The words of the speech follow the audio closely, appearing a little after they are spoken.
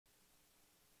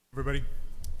Everybody,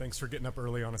 thanks for getting up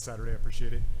early on a Saturday. I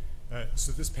appreciate it.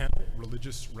 So this panel,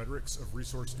 Religious Rhetorics of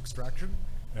Resource Extraction,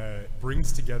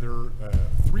 brings together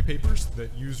 3 papers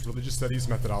that use religious studies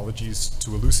methodologies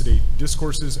to elucidate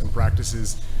discourses and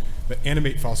practices that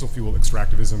animate fossil fuel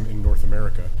extractivism in North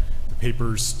America. The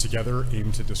papers together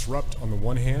aim to disrupt, on the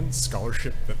one hand,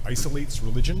 scholarship that isolates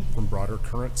religion from broader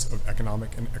currents of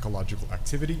economic and ecological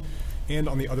activity, and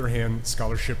on the other hand,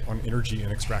 scholarship on energy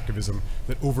and extractivism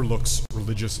that overlooks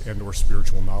religious and or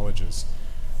spiritual knowledges.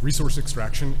 Resource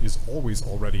extraction is always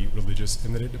already religious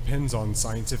in that it depends on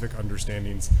scientific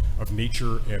understandings of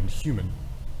nature and human.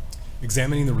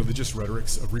 Examining the religious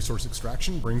rhetorics of resource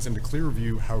extraction brings into clear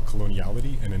view how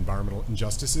coloniality and environmental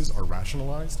injustices are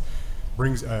rationalized,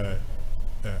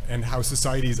 and how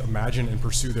societies imagine and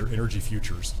pursue their energy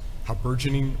futures, how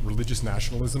burgeoning religious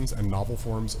nationalisms and novel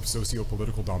forms of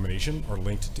socio-political domination are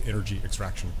linked to energy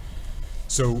extraction.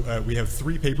 So we have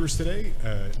 3 papers today: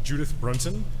 Judith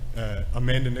Brunton,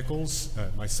 Amanda Nichols,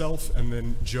 myself, and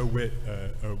then Joe Witt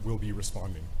will be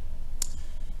responding.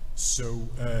 So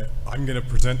I'm going to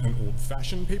present an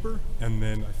old-fashioned paper, and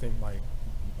then I think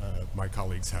my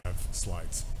colleagues have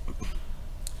slides.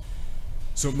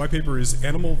 So my paper is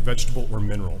Animal, Vegetable, or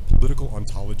Mineral: Political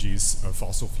Ontologies of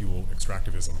Fossil Fuel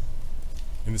Extractivism.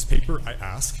 In this paper, I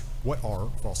ask, what are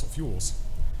fossil fuels?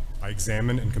 I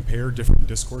examine and compare different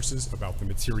discourses about the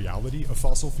materiality of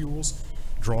fossil fuels,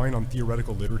 drawing on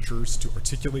theoretical literatures to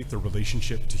articulate their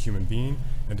relationship to human being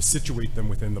and to situate them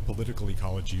within the political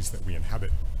ecologies that we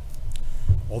inhabit.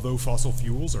 Although fossil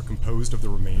fuels are composed of the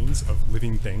remains of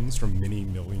living things from many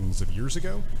millions of years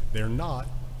ago, they are not,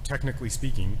 technically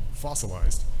speaking,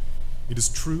 fossilized. It is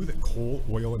true that coal,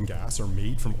 oil, and gas are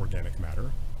made from organic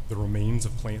matter, the remains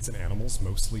of plants and animals,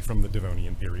 mostly from the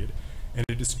Devonian period, and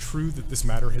it is true that this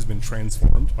matter has been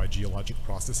transformed by geologic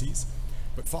processes,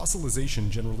 but fossilization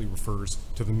generally refers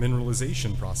to the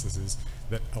mineralization processes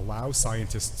that allow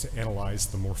scientists to analyze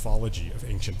the morphology of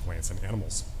ancient plants and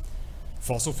animals.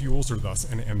 Fossil fuels are thus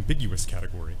an ambiguous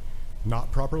category,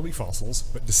 not properly fossils,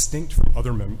 but distinct from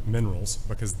other minerals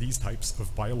because these types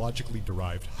of biologically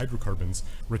derived hydrocarbons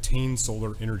retain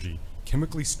solar energy,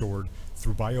 chemically stored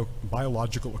through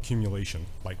biological accumulation,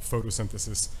 like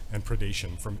photosynthesis and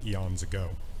predation from eons ago.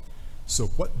 So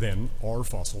what then are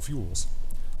fossil fuels?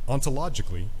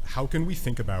 Ontologically, how can we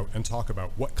think about and talk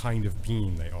about what kind of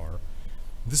being they are?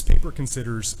 This paper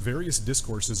considers various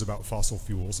discourses about fossil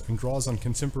fuels and draws on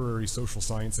contemporary social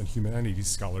science and humanities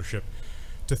scholarship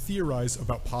to theorize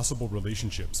about possible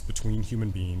relationships between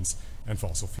human beings and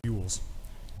fossil fuels.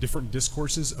 Different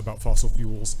discourses about fossil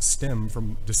fuels stem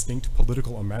from distinct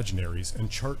political imaginaries and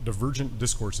chart divergent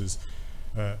discourses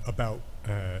about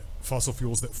fossil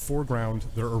fuels that foreground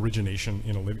their origination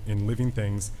in living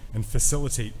things and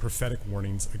facilitate prophetic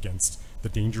warnings against the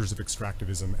dangers of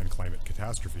extractivism and climate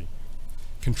catastrophe.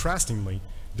 Contrastingly,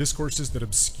 discourses that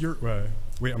obscure, let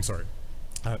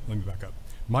me back up.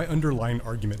 My underlying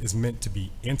argument is meant to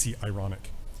be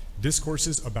anti-ironic.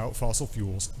 Discourses about fossil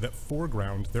fuels that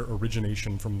foreground their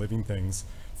origination from living things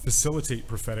facilitate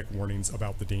prophetic warnings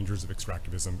about the dangers of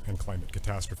extractivism and climate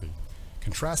catastrophe.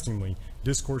 Contrastingly,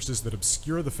 discourses that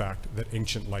obscure the fact that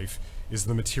ancient life is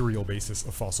the material basis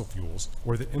of fossil fuels,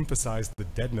 or that emphasize the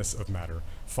deadness of matter,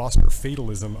 foster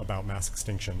fatalism about mass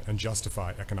extinction and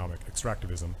justify economic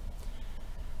extractivism.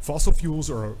 Fossil fuels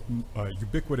are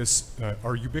ubiquitous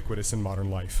in modern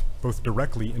life, both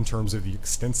directly in terms of the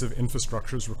extensive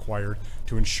infrastructures required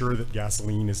to ensure that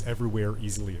gasoline is everywhere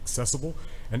easily accessible,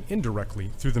 and indirectly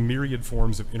through the myriad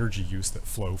forms of energy use that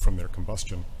flow from their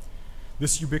combustion.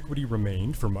 This ubiquity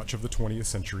remained for much of the 20th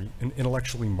century an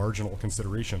intellectually marginal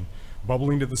consideration,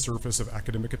 bubbling to the surface of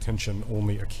academic attention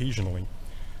only occasionally.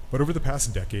 But over the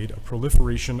past decade, a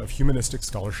proliferation of humanistic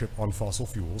scholarship on fossil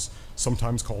fuels,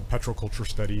 sometimes called petroculture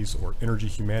studies or energy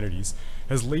humanities,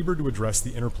 has labored to address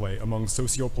the interplay among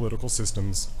socio-political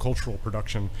systems, cultural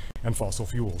production, and fossil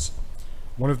fuels.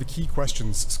 One of the key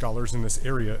questions scholars in this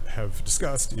area have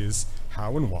discussed is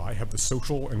how and why have the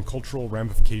social and cultural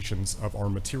ramifications of our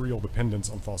material dependence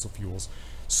on fossil fuels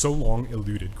so long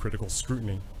eluded critical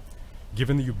scrutiny?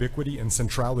 Given the ubiquity and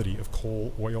centrality of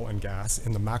coal, oil, and gas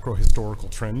in the macro-historical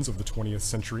trends of the 20th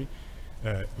century,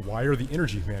 why are the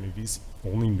energy humanities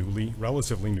only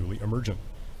relatively newly emergent?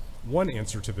 One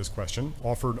answer to this question,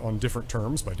 offered on different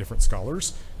terms by different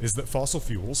scholars, is that fossil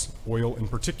fuels, oil in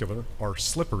particular, are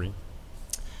slippery.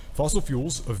 Fossil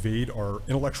fuels evade our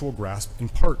intellectual grasp in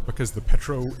part because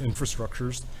petro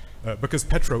infrastructures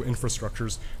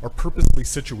are purposely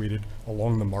situated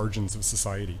along the margins of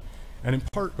society, and in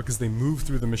part because they move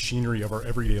through the machinery of our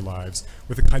everyday lives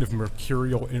with a kind of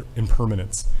mercurial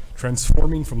impermanence,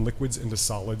 transforming from liquids into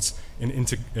solids and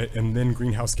then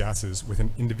greenhouse gases with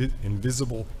an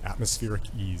invisible atmospheric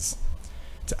ease.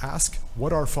 To ask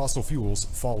what are fossil fuels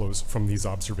follows from these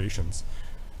observations.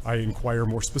 I inquire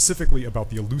more specifically about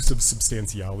the elusive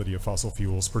substantiality of fossil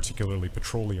fuels, particularly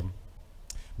petroleum.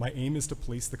 My aim is to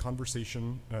place in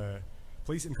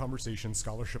conversation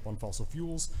scholarship on fossil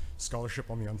fuels, scholarship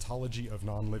on the ontology of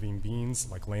non-living beings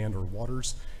like land or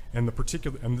waters, and the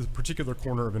particular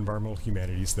corner of environmental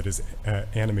humanities that is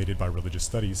animated by religious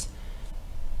studies.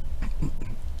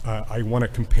 I want to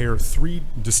compare three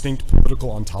distinct political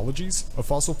ontologies of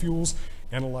fossil fuels,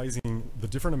 analyzing the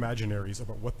different imaginaries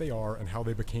about what they are and how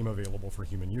they became available for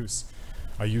human use.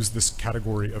 I use this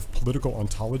category of political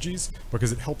ontologies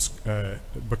because it helps,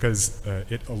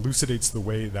 it elucidates the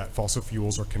way that fossil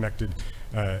fuels are connected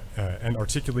and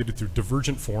articulated through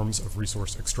divergent forms of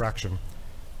resource extraction.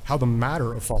 How the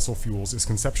matter of fossil fuels is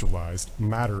conceptualized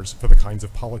matters for the kinds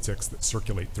of politics that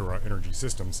circulate through our energy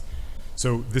systems.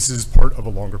 So this is part of a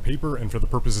longer paper, and for the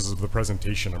purposes of the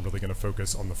presentation, I'm really going to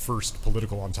focus on the first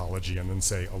political ontology and then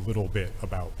say a little bit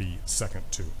about the second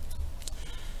two.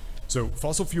 So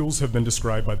fossil fuels have been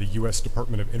described by the US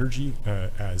Department of Energy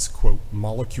as, quote,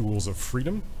 molecules of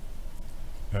freedom,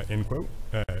 end quote,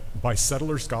 by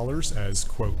settler scholars as,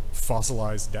 quote,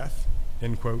 fossilized death,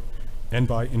 end quote, and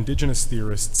by indigenous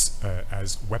theorists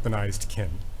as weaponized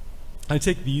kin. I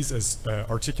take these as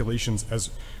articulations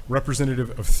as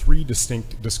representative of three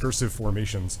distinct discursive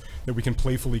formations that we can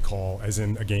playfully call, as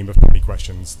in a game of 20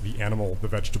 questions, the animal, the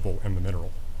vegetable, and the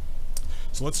mineral.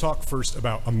 So let's talk first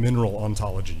about a mineral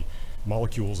ontology,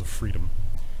 molecules of freedom.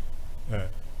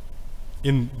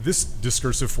 In this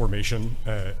discursive formation,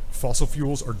 fossil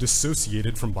fuels are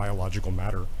dissociated from biological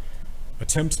matter.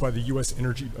 Attempts by the US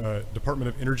Department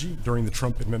of Energy during the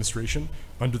Trump administration,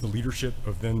 under the leadership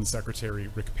of then Secretary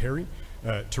Rick Perry,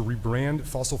 to rebrand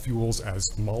fossil fuels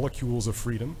as molecules of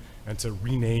freedom and to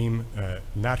rename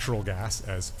natural gas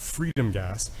as freedom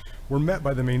gas, were met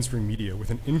by the mainstream media with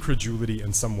an incredulity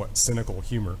and somewhat cynical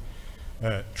humor.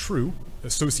 True,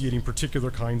 associating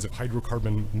particular kinds of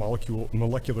hydrocarbon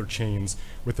molecular chains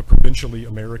with the provincially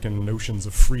American notions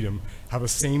of freedom have a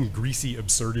same greasy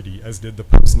absurdity as did the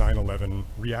post-9/11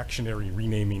 reactionary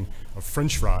renaming of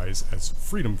French fries as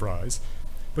freedom fries.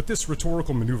 But this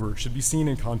rhetorical maneuver should be seen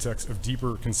in context of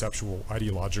deeper conceptual,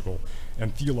 ideological,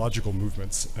 and theological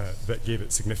movements that gave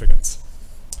it significance.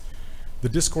 The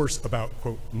discourse about,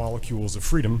 quote, molecules of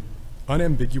freedom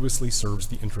unambiguously serves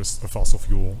the interests of fossil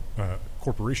fuel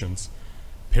corporations.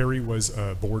 Perry was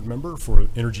a board member for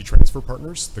Energy Transfer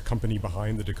Partners, the company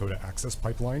behind the Dakota Access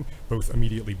Pipeline, both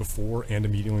immediately before and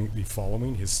immediately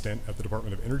following his stint at the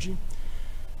Department of Energy.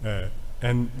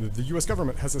 And the US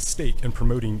government has a stake in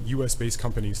promoting US-based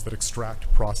companies that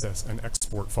extract, process, and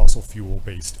export fossil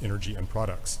fuel-based energy and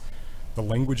products. The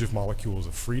language of molecules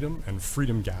of freedom and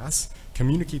freedom gas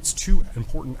communicates two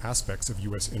important aspects of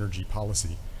US energy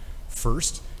policy.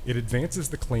 First, it advances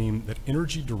the claim that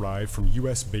energy derived from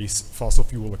US-based fossil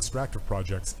fuel extractive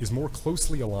projects is more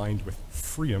closely aligned with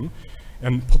freedom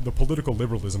and the political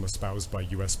liberalism espoused by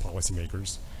US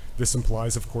policymakers. This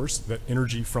implies, of course, that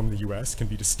energy from the US can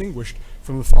be distinguished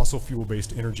from the fossil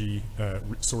fuel-based energy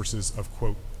sources of,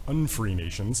 quote, unfree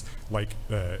nations, like,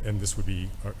 and this would be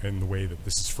in the way that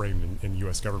this is framed in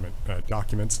US government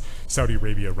documents, Saudi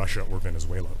Arabia, Russia, or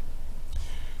Venezuela.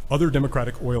 Other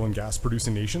democratic oil and gas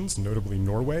producing nations, notably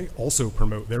Norway, also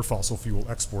promote their fossil fuel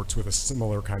exports with a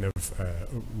similar kind of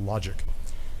logic.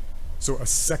 So a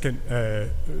second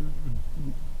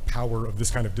power of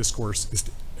this kind of discourse is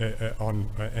on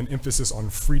an emphasis on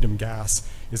freedom gas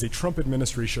is a Trump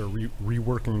administration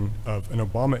reworking of an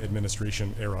Obama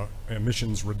administration era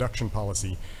emissions reduction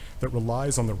policy that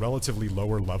relies on the relatively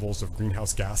lower levels of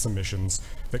greenhouse gas emissions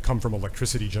that come from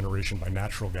electricity generation by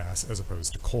natural gas as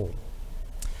opposed to coal.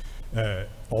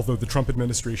 Although the Trump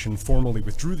administration formally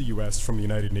withdrew the US from the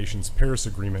United Nations Paris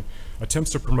Agreement,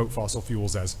 attempts to promote fossil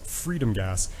fuels as freedom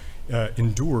gas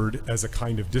endured as a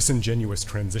kind of disingenuous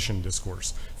transition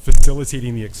discourse,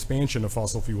 facilitating the expansion of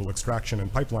fossil fuel extraction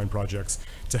and pipeline projects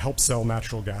to help sell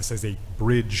natural gas as a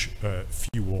bridge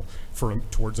fuel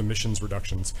towards emissions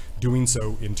reductions, doing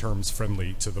so in terms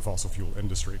friendly to the fossil fuel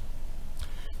industry.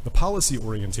 The policy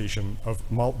orientation of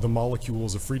the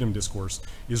molecules of freedom discourse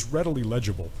is readily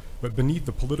legible, but beneath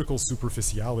the political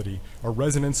superficiality are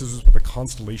resonances with a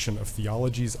constellation of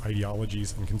theologies,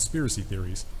 ideologies, and conspiracy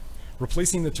theories.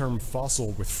 Replacing the term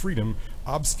fossil with freedom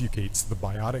obfuscates the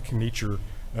biotic nature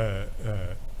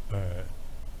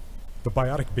the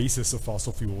biotic basis of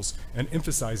fossil fuels, and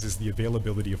emphasizes the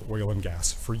availability of oil and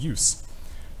gas for use.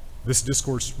 This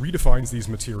discourse redefines these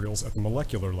materials at the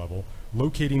molecular level,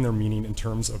 locating their meaning in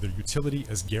terms of their utility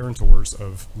as guarantors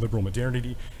of liberal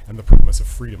modernity and the promise of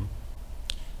freedom.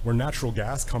 Where natural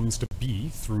gas comes to be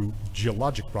through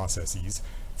geologic processes,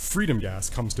 freedom gas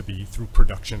comes to be through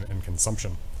production and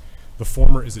consumption. The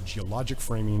former is a geologic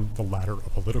framing, the latter a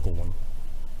political one.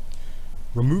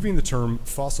 Removing the term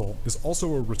fossil is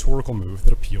also a rhetorical move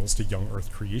that appeals to young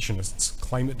Earth creationists,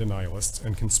 climate denialists,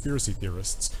 and conspiracy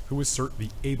theorists who assert the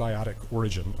abiotic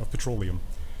origin of petroleum.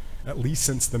 At least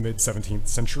since the mid-17th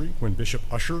century, when Bishop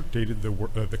Ussher dated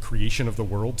the creation of the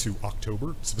world to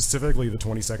October, specifically the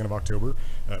 22nd of October,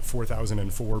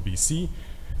 4004 BC,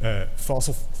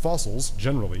 fossils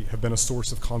generally have been a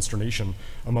source of consternation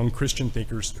among Christian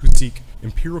thinkers who seek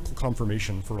empirical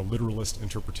confirmation for a literalist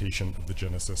interpretation of the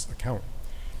Genesis account.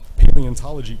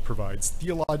 Paleontology provokes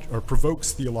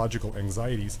theological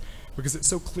anxieties because it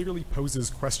so clearly poses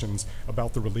questions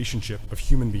about the relationship of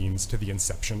human beings to the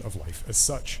inception of life as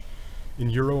such. In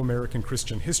Euro-American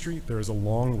Christian history, there is a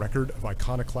long record of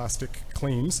iconoclastic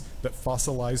claims that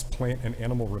fossilized plant and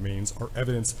animal remains are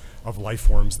evidence of life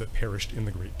forms that perished in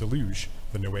the Great Deluge,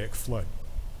 the Noahic flood.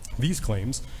 These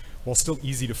claims, while still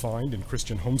easy to find in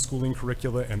Christian homeschooling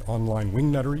curricula and online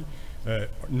wingnuttery,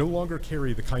 no longer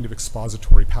carry the kind of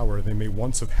expository power they may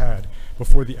once have had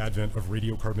before the advent of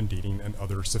radiocarbon dating and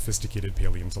other sophisticated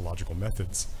paleontological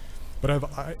methods. But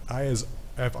as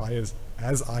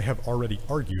I have already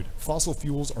argued, fossil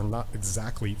fuels are not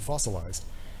exactly fossilized.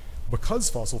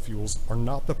 Because fossil fuels are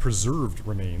not the preserved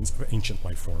remains of ancient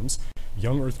life forms,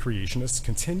 young Earth creationists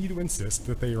continue to insist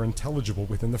that they are intelligible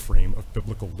within the frame of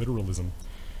biblical literalism.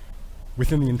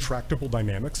 Within the intractable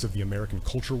dynamics of the American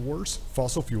culture wars,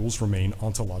 fossil fuels remain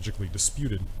ontologically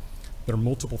disputed. There are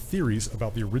multiple theories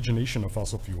about the origination of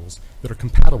fossil fuels that are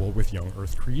compatible with young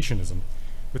Earth creationism,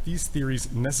 but these theories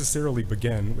necessarily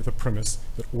begin with a premise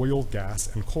that oil,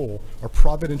 gas, and coal are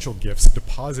providential gifts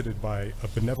deposited by a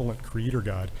benevolent creator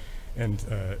god and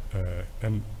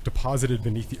deposited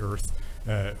beneath the earth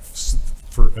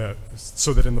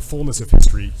so that in the fullness of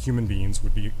history, human beings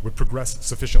would progress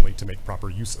sufficiently to make proper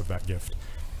use of that gift.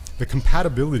 The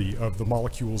compatibility of the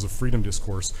molecules of freedom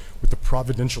discourse with the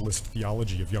providentialist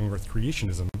theology of young Earth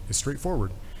creationism is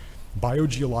straightforward.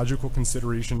 Biogeological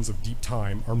considerations of deep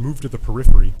time are moved to the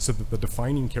periphery so that the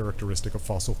defining characteristic of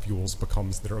fossil fuels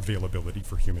becomes their availability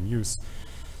for human use,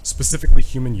 specifically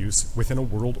human use within a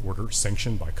world order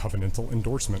sanctioned by covenantal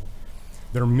endorsement.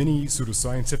 There are many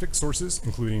pseudoscientific sources,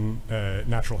 including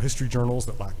natural history journals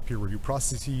that lack peer review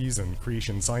processes and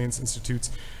creation science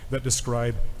institutes that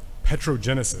describe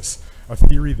petrogenesis, a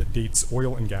theory that dates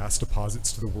oil and gas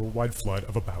deposits to the worldwide flood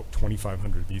of about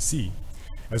 2500 BC.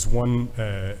 As one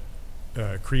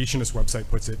creationist website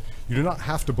puts it, you do not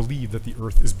have to believe that the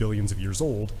Earth is billions of years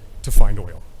old to find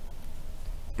oil.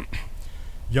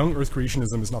 Young Earth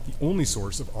creationism is not the only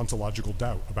source of ontological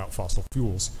doubt about fossil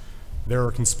fuels. There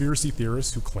are conspiracy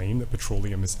theorists who claim that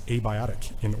petroleum is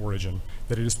abiotic in origin,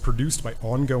 that it is produced by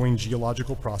ongoing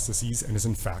geological processes and is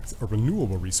in fact a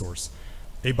renewable resource.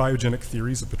 Abiogenic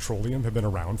theories of petroleum have been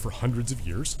around for hundreds of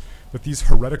years, but these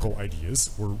heretical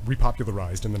ideas were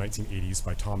repopularized in the 1980s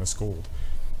by Thomas Gold.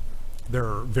 There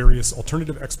are various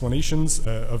alternative explanations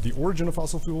of the origin of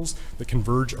fossil fuels that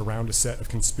converge around a set of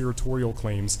conspiratorial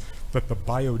claims that the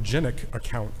biogenic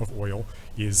account of oil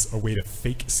is a way to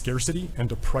fake scarcity and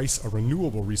to price a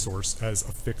renewable resource as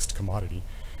a fixed commodity.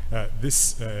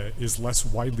 This is less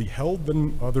widely held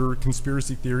than other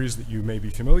conspiracy theories that you may be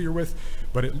familiar with,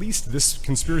 but at least this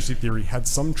conspiracy theory had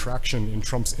some traction in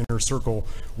Trump's inner circle,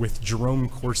 with Jerome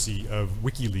Corsi of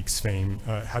WikiLeaks fame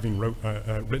having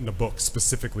written a book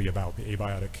specifically about the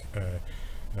abiotic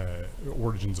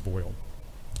origins of oil.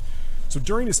 So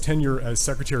during his tenure as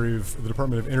Secretary of the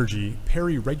Department of Energy,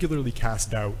 Perry regularly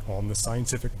cast doubt on the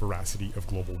scientific veracity of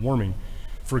global warming.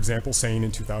 For example, saying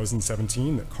in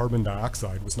 2017 that carbon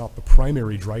dioxide was not the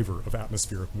primary driver of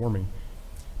atmospheric warming.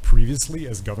 Previously,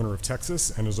 as governor of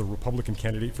Texas and as a Republican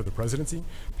candidate for the presidency,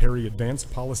 Perry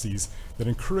advanced policies that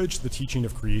encouraged the teaching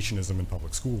of creationism in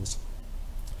public schools.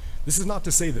 This is not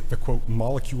to say that the, quote,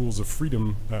 molecules of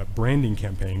freedom branding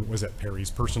campaign was at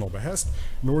Perry's personal behest,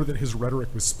 nor that his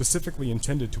rhetoric was specifically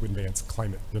intended to advance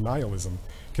climate denialism,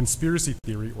 conspiracy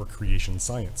theory, or creation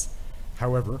science.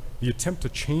 However, the attempt to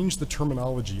change the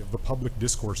terminology of the public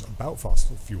discourse about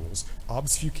fossil fuels,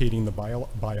 obfuscating the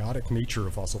biotic nature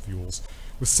of fossil fuels,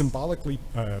 was symbolically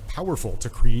powerful to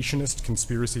creationist,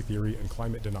 conspiracy theory, and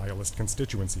climate denialist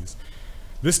constituencies.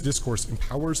 This discourse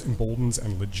empowers, emboldens,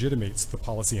 and legitimates the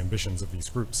policy ambitions of these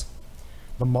groups.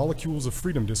 The Molecules of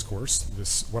Freedom discourse,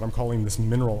 this what I'm calling this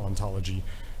mineral ontology,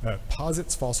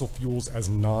 posits fossil fuels as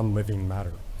non-living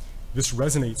matter. This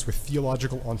resonates with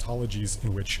theological ontologies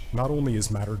in which not only is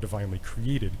matter divinely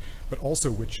created, but also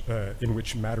in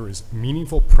which matter is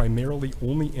meaningful primarily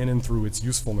only in and through its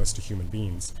usefulness to human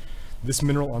beings. This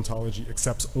mineral ontology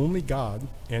accepts only God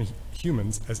and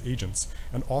humans as agents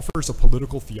and offers a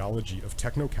political theology of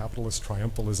techno-capitalist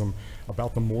triumphalism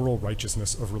about the moral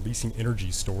righteousness of releasing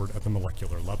energy stored at the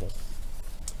molecular level.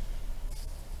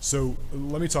 So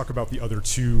let me talk about the other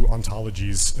two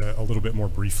ontologies a little bit more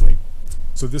briefly.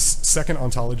 So this second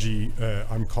ontology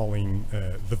I'm calling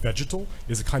the vegetal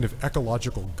is a kind of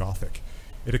ecological Gothic.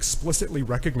 It explicitly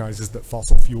recognizes that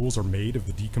fossil fuels are made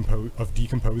of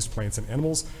decomposed plants and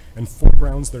animals and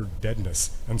foregrounds their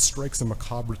deadness and strikes a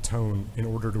macabre tone in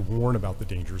order to warn about the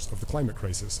dangers of the climate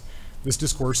crisis. This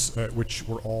discourse, which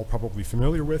we're all probably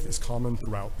familiar with, is common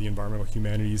throughout the environmental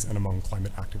humanities and among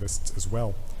climate activists as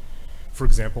well. For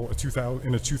example,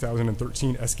 in a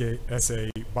 2013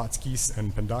 essay, Batskis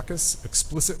and Pendakis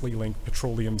explicitly linked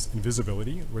petroleum's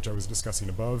invisibility, which I was discussing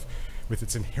above, with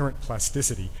its inherent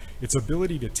plasticity, its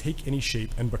ability to take any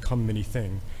shape and become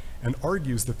anything, and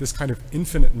argues that this kind of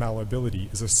infinite malleability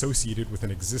is associated with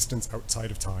an existence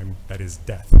outside of time, that is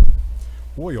death.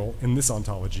 Oil, in this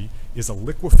ontology, is a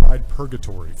liquefied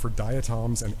purgatory for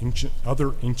diatoms and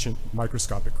other ancient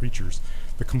microscopic creatures.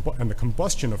 And the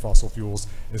combustion of fossil fuels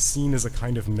is seen as a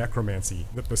kind of necromancy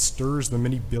that bestirs the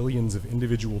many billions of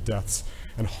individual deaths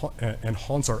and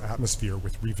haunts our atmosphere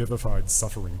with revivified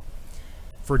suffering.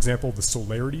 For example, the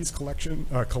Solarities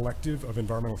collective of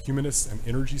environmental humanists and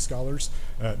energy scholars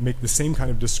make the same kind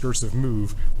of discursive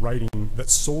move, writing that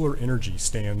solar energy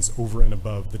stands over and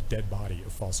above the dead body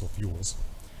of fossil fuels.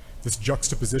 This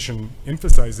juxtaposition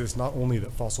emphasizes not only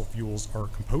that fossil fuels are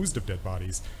composed of dead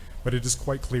bodies, but it is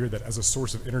quite clear that as a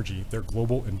source of energy, their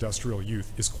global industrial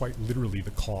youth is quite literally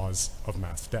the cause of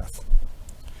mass death.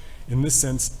 In this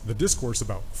sense, the discourse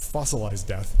about fossilized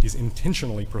death is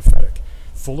intentionally prophetic,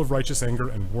 full of righteous anger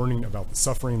and warning about the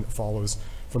suffering that follows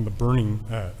from the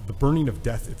burning of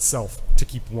death itself to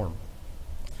keep warm.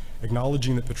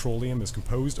 Acknowledging that petroleum is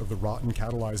composed of the rotten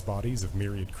catalyzed bodies of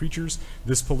myriad creatures,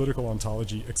 this political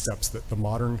ontology accepts that the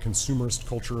modern consumerist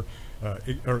culture,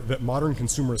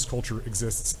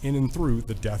 exists in and through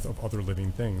the death of other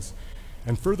living things,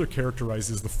 and further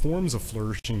characterizes the forms of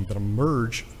flourishing that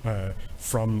emerge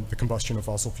from the combustion of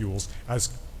fossil fuels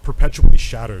as perpetually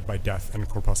shadowed by death and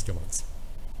corpusculence.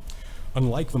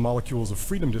 Unlike the Molecules of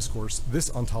Freedom discourse, this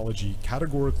ontology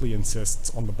categorically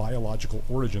insists on the biological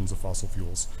origins of fossil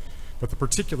fuels, but the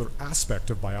particular aspect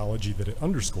of biology that it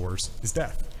underscores is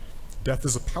death. Death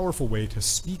is a powerful way to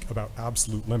speak about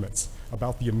absolute limits,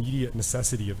 about the immediate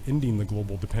necessity of ending the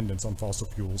global dependence on fossil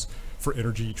fuels for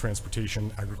energy,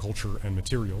 transportation, agriculture, and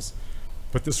materials.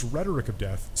 But this rhetoric of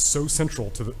death so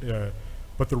central to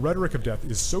the rhetoric of death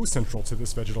is so central to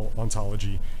this vegetal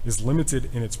ontology is limited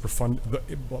in its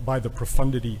by the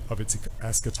profundity of its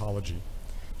eschatology.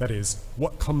 That is,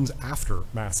 what comes after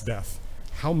mass death?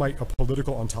 How might a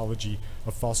political ontology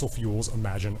of fossil fuels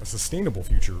imagine a sustainable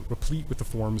future, replete with the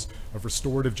forms of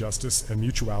restorative justice and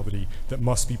mutuality that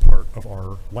must be part of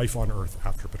our life on Earth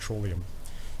after petroleum?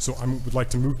 So I would like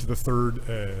to move to the third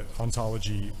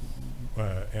ontology,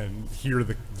 and here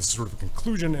the sort of the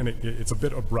conclusion, and it's a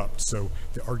bit abrupt, so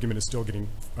the argument is still getting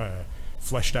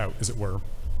fleshed out, as it were.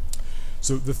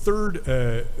 So the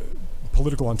third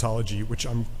political ontology, which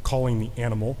I'm calling the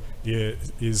animal,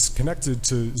 is connected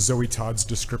to Zoe Todd's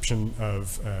description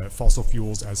of fossil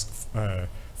fuels as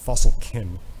fossil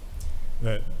kin.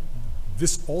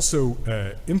 This also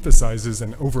emphasizes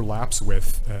and overlaps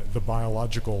with the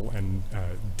biological and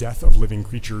death of living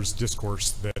creatures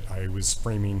discourse that I was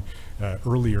framing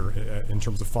earlier in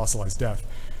terms of fossilized death.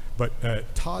 But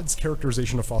Todd's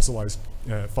characterization of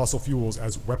fossil fuels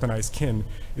as weaponized kin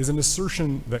is an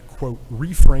assertion that, quote,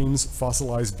 reframes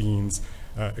fossilized beings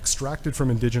extracted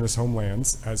from indigenous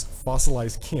homelands as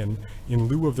fossilized kin in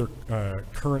lieu of their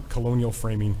current colonial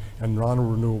framing and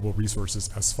non-renewable resources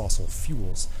as fossil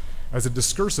fuels. As a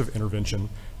discursive intervention,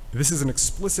 this is an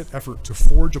explicit effort to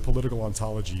forge a political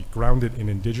ontology grounded in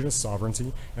indigenous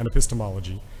sovereignty and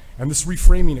epistemology, and this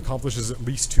reframing accomplishes at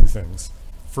least two things.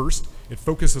 First, it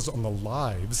focuses on the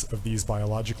lives of these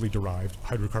biologically derived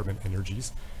hydrocarbon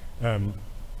energies. And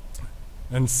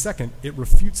second, it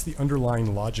refutes the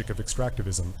underlying logic of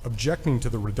extractivism, objecting to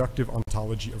the reductive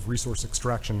ontology of resource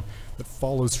extraction that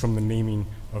follows from the naming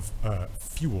of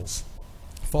fuels.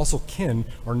 Fossil kin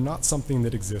are not something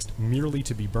that exist merely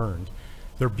to be burned.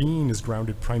 Their being is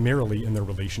grounded primarily in their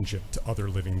relationship to other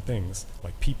living things,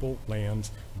 like people, land,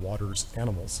 waters,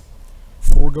 animals.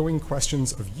 foregoing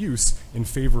questions of use in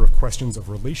favor of questions of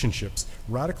relationships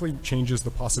radically changes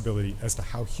the possibility as to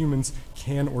how humans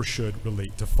can or should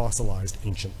relate to fossilized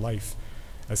ancient life.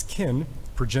 As kin,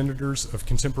 progenitors of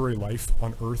contemporary life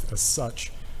on Earth as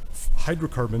such,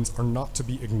 hydrocarbons are not to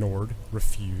be ignored,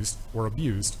 refused, or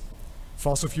abused.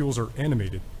 Fossil fuels are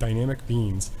animated, dynamic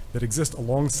beings that exist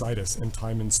alongside us in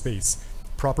time and space.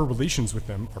 Proper relations with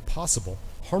them are possible.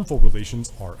 Harmful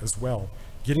relations are as well.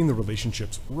 Getting the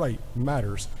relationships right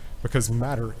matters, because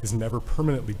matter is never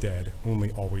permanently dead, only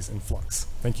always in flux.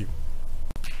 Thank you.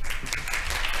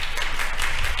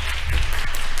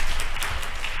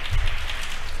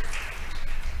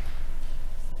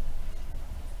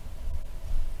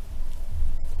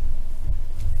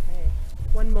 Okay,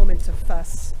 one moment to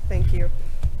fuss. Thank you.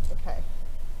 Okay.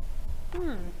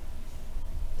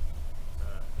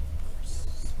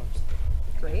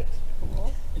 Great,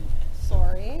 cool.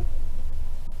 Sorry.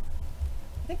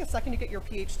 I think the second you get your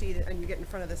PhD and you get in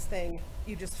front of this thing,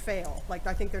 you just fail. Like,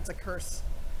 I think there's a curse.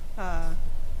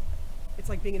 It's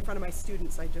like being in front of my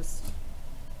students.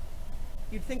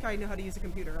 You'd think I know how to use a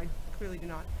computer. I clearly do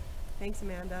not. Thanks,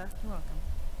 Amanda. You're welcome.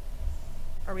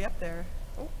 Are we up there?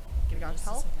 Oh, give me God's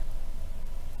help.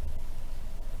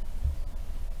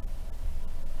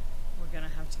 We're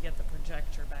gonna have to get the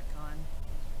projector back on.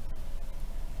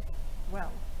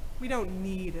 Well, we don't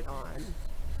need it on.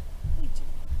 We do.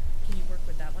 Can you work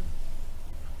with that one?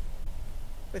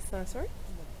 With, sorry?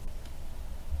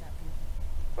 That view.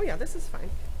 Oh yeah, this is fine.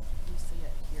 You see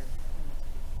it here.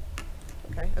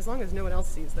 Okay, as long as no one else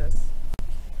sees this.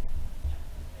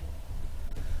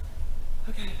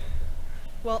 Okay.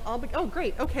 Well, oh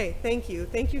great, okay, thank you.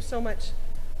 Thank you so much,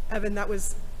 Evan, that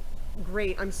was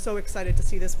great. I'm so excited to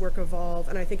see this work evolve,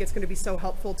 and I think it's gonna be so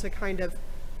helpful to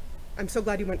I'm so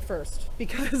glad you went first,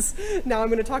 because now I'm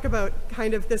going to talk about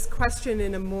kind of this question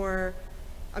in a more,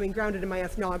 grounded in my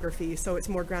ethnography, so it's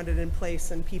more grounded in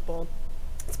place and people,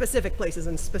 specific places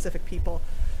and specific people.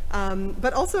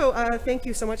 But also, thank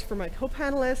you so much for my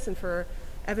co-panelists, and for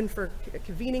Evan for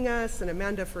convening us, and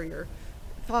Amanda for your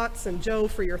thoughts, and Joe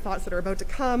for your thoughts that are about to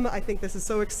come. I think this is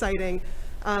so exciting.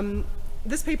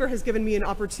 This paper has given me an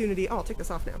opportunity, I'll take this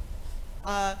off now.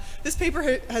 This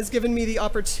paper has given me the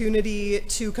opportunity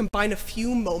to combine a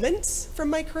few moments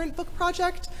from my current book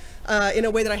project in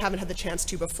a way that I haven't had the chance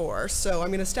to before. So I'm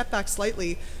going to step back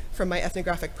slightly from my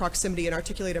ethnographic proximity and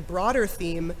articulate a broader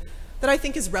theme that I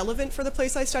think is relevant for the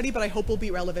place I study, but I hope will be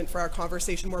relevant for our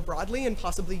conversation more broadly and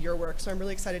possibly your work. So I'm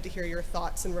really excited to hear your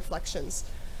thoughts and reflections.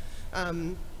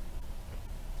 So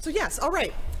yes, all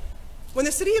right. When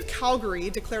the city of Calgary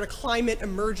declared a climate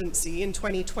emergency in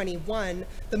 2021,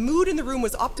 the mood in the room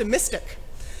was optimistic.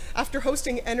 After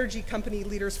hosting energy company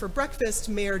leaders for breakfast,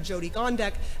 Mayor Jody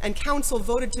Gondek and council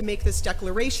voted to make this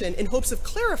declaration in hopes of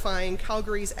clarifying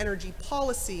Calgary's energy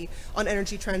policy on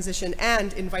energy transition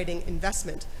and inviting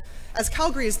investment. As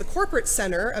Calgary is the corporate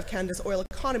center of Canada's oil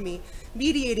economy,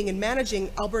 mediating and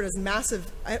managing Alberta's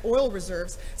massive oil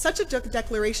reserves, such a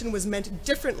declaration was meant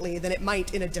differently than it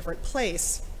might in a different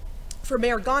place. For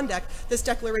Mayor Gondek, this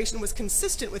declaration was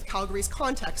consistent with Calgary's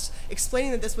context,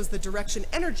 explaining that this was the direction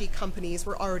energy companies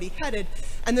were already headed,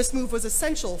 and this move was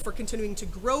essential for continuing to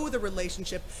grow the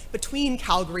relationship between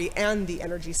Calgary and the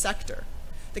energy sector.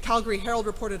 The Calgary Herald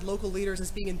reported local leaders as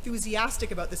being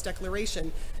enthusiastic about this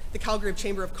declaration. The Calgary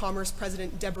Chamber of Commerce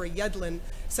President Deborah Yedlin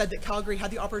said that Calgary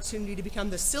had the opportunity to become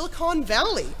the Silicon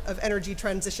Valley of energy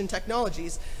transition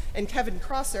technologies. And Kevin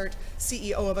Crossart,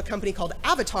 CEO of a company called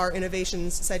Avatar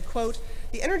Innovations, said, quote,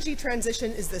 "The energy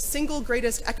transition is the single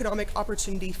greatest economic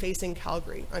opportunity facing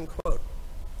Calgary," unquote.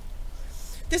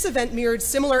 This event mirrored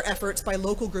similar efforts by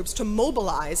local groups to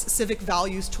mobilize civic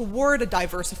values toward a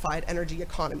diversified energy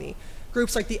economy.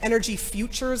 Groups like the Energy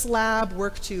Futures Lab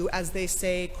work to, as they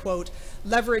say, quote,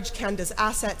 "leverage Canada's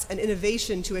assets and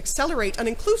innovation to accelerate an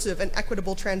inclusive and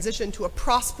equitable transition to a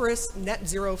prosperous net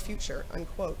zero future,"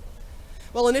 unquote.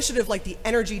 While initiatives like the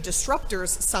Energy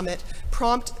Disruptors Summit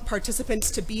prompt participants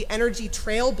to be energy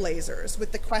trailblazers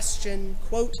with the question,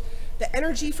 quote, "The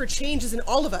energy for change is in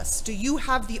all of us. Do you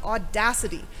have the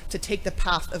audacity to take the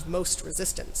path of most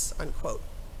resistance," unquote.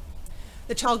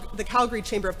 The Calgary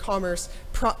Chamber of Commerce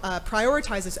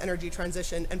prioritizes energy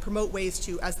transition and promote ways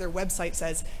to, as their website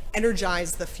says,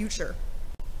 energize the future.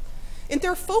 In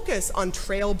their focus on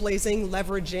trailblazing,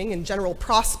 leveraging, and general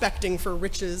prospecting for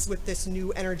riches with this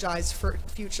new energized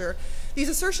future, these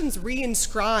assertions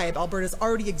reinscribe Alberta's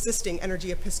already existing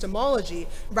energy epistemology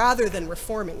rather than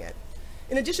reforming it.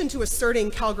 In addition to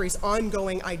asserting Calgary's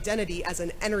ongoing identity as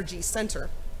an energy center,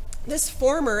 This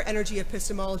former energy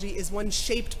epistemology is one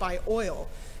shaped by oil,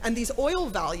 and these oil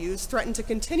values threaten to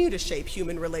continue to shape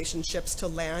human relationships to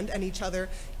land and each other,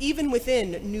 even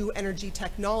within new energy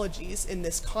technologies in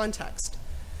this context.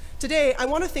 Today, I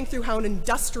want to think through how an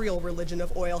industrial religion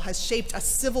of oil has shaped a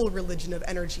civil religion of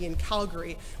energy in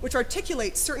Calgary, which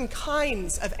articulates certain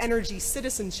kinds of energy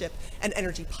citizenship and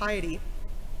energy piety.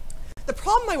 The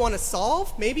problem I want to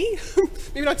solve, maybe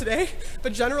not today,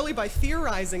 but generally by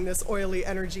theorizing this oily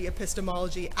energy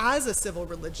epistemology as a civil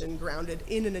religion grounded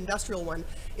in an industrial one,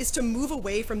 is to move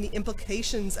away from the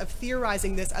implications of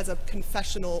theorizing this as a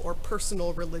confessional or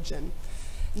personal religion,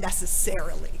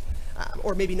 necessarily,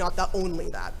 or maybe not only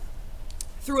that.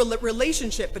 Through a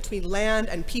relationship between land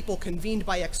and people convened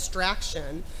by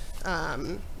extraction,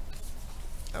 I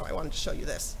wanted to show you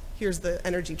this. Here's the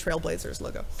Energy Trailblazers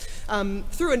logo.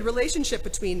 Through a relationship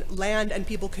between land and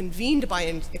people convened by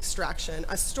extraction,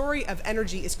 a story of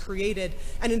energy is created,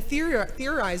 and in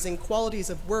theorizing qualities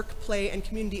of work, play, and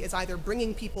community is either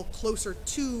bringing people closer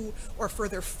to or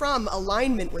further from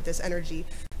alignment with this energy.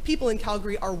 People in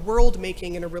Calgary are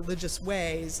world-making in a religious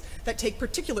ways that take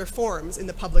particular forms in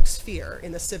the public sphere,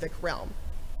 in the civic realm.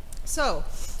 So,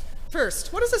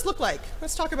 first, what does this look like?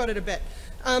 Let's talk about it a bit.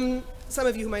 Some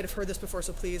of you might have heard this before,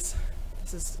 so please,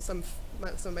 this is some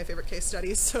of my favorite case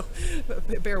studies, so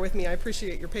bear with me, I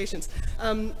appreciate your patience.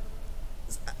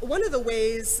 One of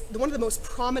the most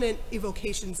prominent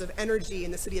evocations of energy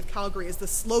in the city of Calgary is the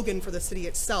slogan for the city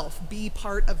itself, "Be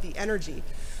part of the energy."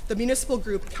 The municipal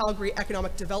group Calgary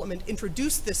Economic Development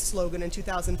introduced this slogan in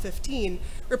 2015,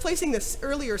 replacing this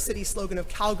earlier city slogan of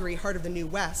Calgary, Heart of the New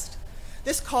West.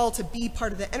 This call to be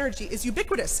part of the energy is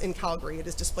ubiquitous in Calgary. It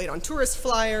is displayed on tourist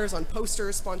flyers, on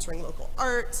posters sponsoring local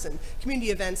arts and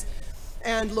community events,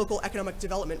 and local economic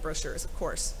development brochures, of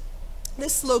course.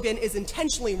 This slogan is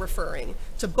intentionally referring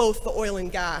to both the oil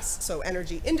and gas, so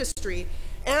energy industry,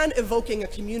 and evoking a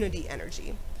community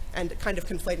energy, and kind of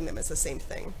conflating them as the same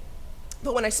thing.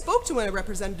 But when I spoke to a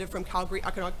representative from Calgary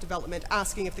Economic Development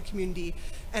asking if the community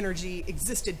energy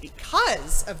existed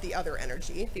because of the other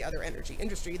energy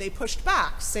industry, they pushed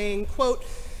back, saying, quote,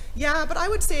 "Yeah, but I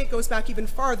would say it goes back even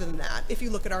farther than that. If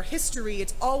you look at our history,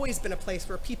 it's always been a place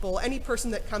where people, any person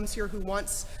that comes here who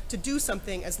wants to do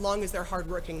something, as long as they're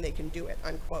hardworking, they can do it,"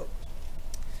 unquote.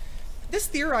 This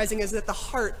theorizing is at the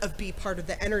heart of Be Part of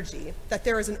the Energy, that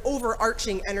there is an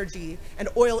overarching energy and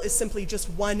oil is simply just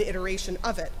one iteration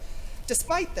of it.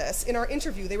 Despite this, in our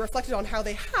interview, they reflected on how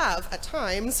they have, at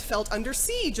times, felt under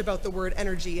siege about the word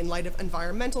energy in light of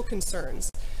environmental concerns.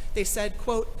 They said,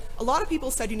 quote, "A lot of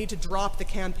people said you need to drop the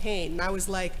campaign, and I was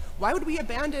like, why would we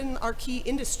abandon our key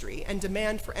industry and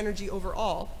demand for energy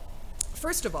overall?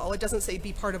 First of all, it doesn't say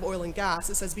be part of oil and gas,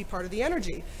 it says be part of the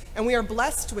energy. And we are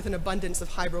blessed with an abundance of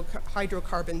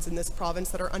hydrocarbons in this province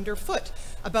that are underfoot,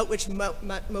 about which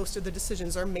most of the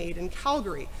decisions are made in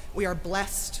Calgary. We are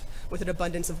blessed with an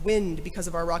abundance of wind because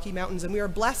of our Rocky Mountains, and we are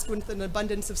blessed with an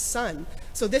abundance of sun.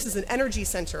 So this is an energy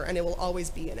center, and it will always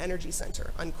be an energy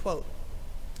center," unquote.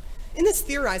 In this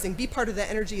theorizing, Be Part of the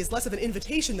Energy is less of an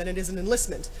invitation than it is an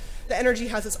enlistment. The energy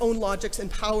has its own logics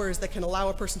and powers that can allow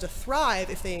a person to thrive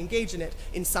if they engage in it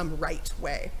in some right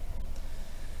way.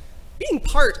 Being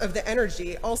part of the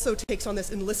energy also takes on this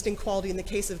enlisting quality in the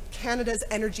case of Canada's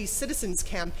Energy Citizens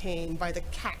Campaign by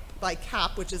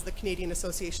CAP, which is the Canadian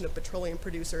Association of Petroleum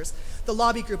Producers, the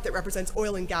lobby group that represents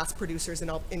oil and gas producers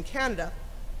in Canada.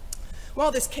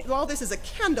 While this is a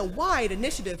Canada-wide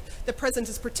initiative, the presence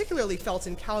is particularly felt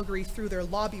in Calgary through their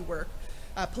lobby work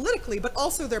politically, but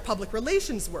also their public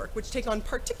relations work, which take on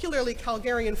particularly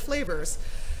Calgarian flavors.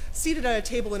 Seated at a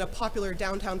table in a popular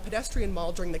downtown pedestrian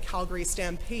mall during the Calgary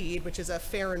Stampede, which is a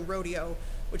fair and rodeo,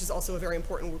 which is also a very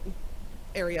important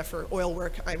area for oil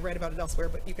work. I read about it elsewhere,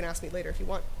 but you can ask me later if you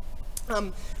want.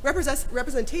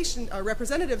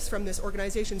 Representatives from this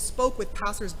organization spoke with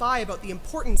passers-by about the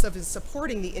importance of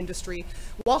supporting the industry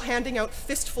while handing out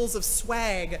fistfuls of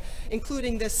swag,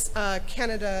 including this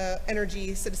Canada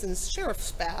Energy Citizens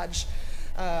Sheriff's Badge,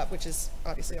 which is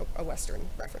obviously a Western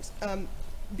reference.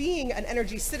 Being an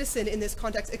energy citizen in this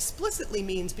context explicitly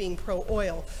means being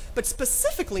pro-oil, but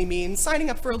specifically means signing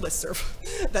up for a listserv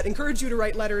that encourages you to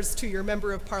write letters to your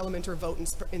member of parliament or vote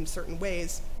in certain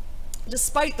ways.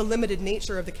 Despite the limited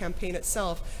nature of the campaign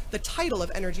itself, the title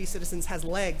of Energy Citizens has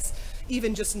legs,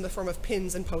 even just in the form of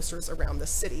pins and posters around the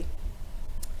city.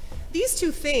 These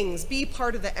two things, be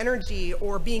part of the energy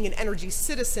or being an energy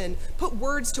citizen, put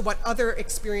words to what other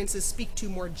experiences speak to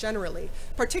more generally,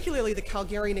 particularly the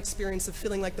Calgarian experience of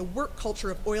feeling like the work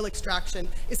culture of oil extraction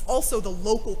is also the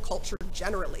local culture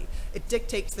generally. It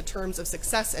dictates the terms of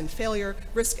success and failure,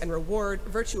 risk and reward,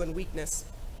 virtue and weakness.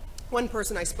 One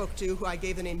person I spoke to, who I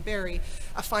gave the name Barry,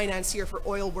 a financier for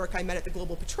oil work I met at the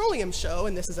Global Petroleum Show,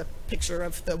 and this is a picture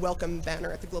of the welcome banner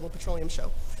at the Global Petroleum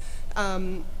Show,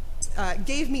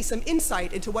 gave me some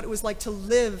insight into what it was like to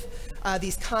live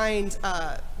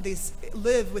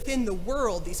live within the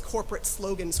world these corporate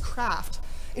slogans craft.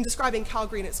 In describing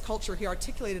Calgary and its culture, he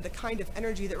articulated a kind of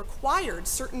energy that required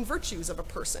certain virtues of a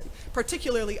person,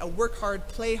 particularly a work hard,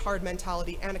 play hard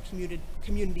mentality and a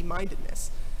community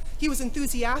mindedness. He was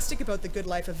enthusiastic about the good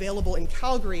life available in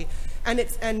Calgary and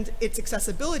its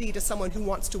accessibility to someone who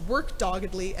wants to work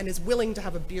doggedly and is willing to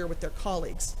have a beer with their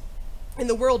colleagues. In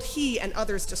the world he and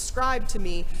others described to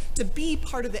me, to be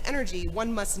part of the energy,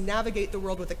 one must navigate the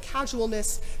world with a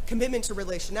casualness, commitment to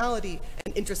relationality,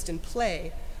 and interest in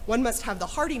play. One must have the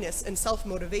hardiness and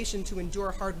self-motivation to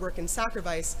endure hard work and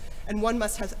sacrifice, and one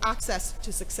must have access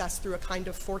to success through a kind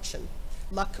of fortune,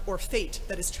 luck, or fate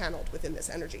that is channeled within this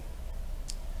energy.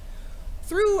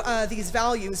 Through these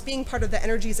values, being part of the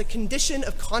energy is a condition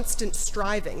of constant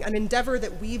striving, an endeavor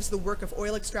that weaves the work of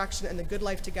oil extraction and the good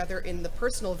life together in the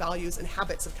personal values and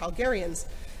habits of Calgarians.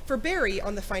 For Barry,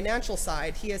 on the financial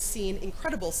side, he has seen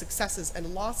incredible successes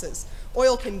and losses.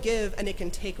 Oil can give and it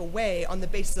can take away on the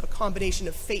basis of a combination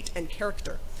of fate and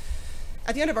character.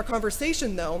 At the end of our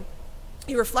conversation, though,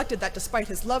 he reflected that despite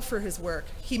his love for his work,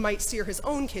 he might steer his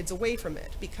own kids away from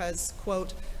it because,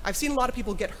 quote, "I've seen a lot of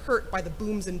people get hurt by the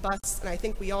booms and busts, and I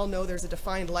think we all know there's a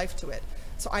defined life to it.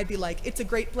 So I'd be like, it's a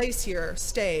great place here,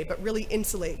 stay, but really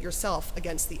insulate yourself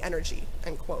against the energy,"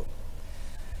 end quote.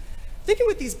 Thinking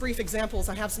with these brief examples,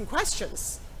 I have some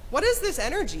questions. What is this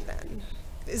energy then?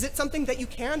 Is it something that you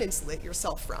can insulate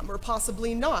yourself from, or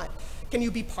possibly not? Can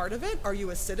you be part of it? Are you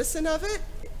a citizen of it?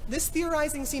 This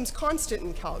theorizing seems constant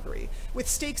in Calgary, with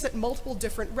stakes at multiple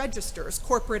different registers: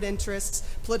 corporate interests,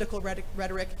 political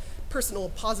rhetoric, personal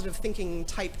positive thinking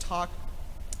type talk.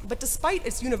 But despite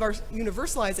its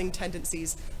universalizing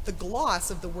tendencies, the gloss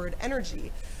of the word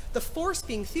energy, the force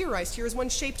being theorized here is one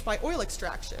shaped by oil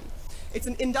extraction. It's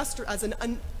an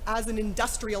as an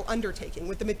industrial undertaking,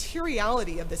 with the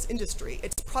materiality of this industry,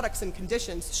 its products and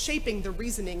conditions, shaping the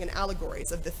reasoning and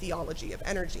allegories of the theology of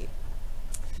energy.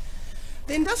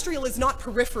 The industrial is not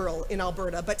peripheral in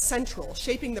Alberta, but central,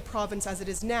 shaping the province as it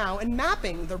is now and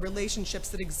mapping the relationships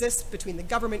that exist between the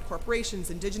government, corporations,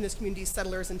 Indigenous communities,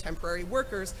 settlers, and temporary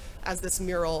workers, as this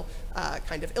mural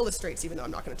kind of illustrates, even though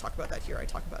I'm not going to talk about that here. I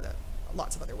talk about that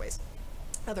lots of other ways,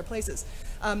 other places.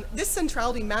 This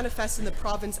centrality manifests in the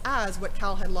province as what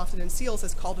Callahan, Lofton, and Seals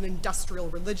has called an industrial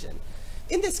religion.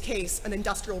 In this case, an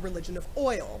industrial religion of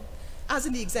oil. As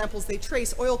in the examples they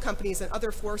trace, oil companies and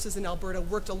other forces in Alberta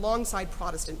worked alongside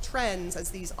Protestant trends, as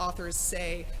these authors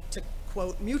say, to,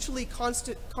 quote, mutually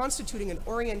constituting an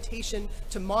orientation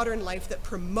to modern life that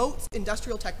promotes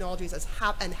industrial technologies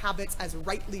and habits as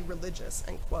rightly religious,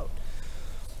 end quote.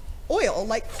 Oil,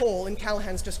 like coal in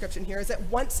Callahan's description here, is at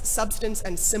once substance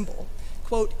and symbol,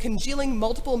 quote, congealing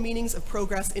multiple meanings of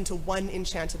progress into one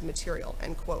enchanted material,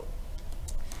 end quote.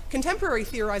 Contemporary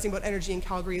theorizing about energy in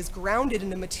Calgary is grounded in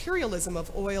the materialism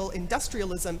of oil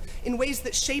industrialism in ways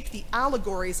that shape the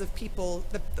allegories that people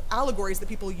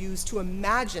use to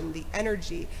imagine the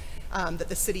energy that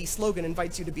the city slogan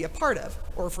invites you to be a part of,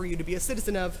 or for you to be a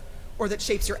citizen of, or that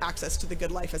shapes your access to the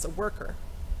good life as a worker.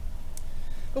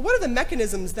 But what are the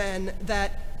mechanisms then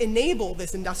that enable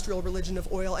this industrial religion of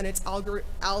oil and its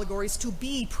allegories to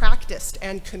be practiced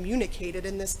and communicated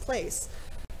in this place?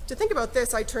 To think about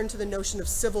this, I turn to the notion of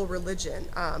civil religion.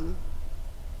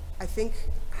 I think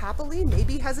happily,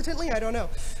 maybe hesitantly, I don't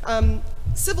know.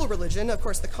 Civil religion, of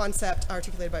course, the concept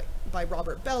articulated by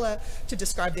Robert Bella to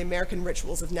describe the American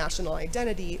rituals of national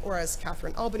identity, or as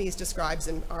Catherine Albanese describes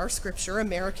in our scripture,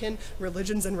 American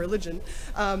Religions and Religion,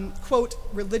 quote,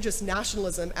 religious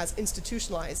nationalism as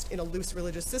institutionalized in a loose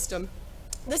religious system.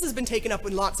 This has been taken up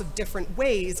in lots of different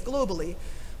ways globally.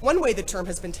 One way the term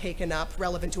has been taken up,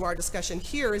 relevant to our discussion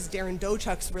here, is Darren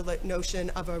Dochuk's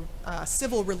notion of a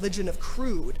civil religion of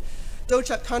crude.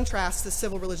 Dochuk contrasts the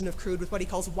civil religion of crude with what he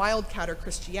calls wildcatter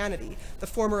Christianity, the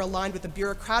former aligned with the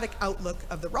bureaucratic outlook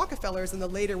of the Rockefellers and the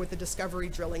later with the discovery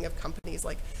drilling of companies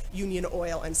like Union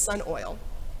Oil and Sun Oil.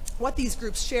 What these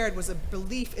groups shared was a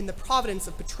belief in the providence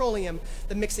of petroleum,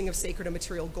 the mixing of sacred and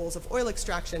material goals of oil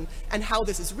extraction, and how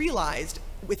this is realized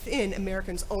within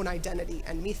Americans' own identity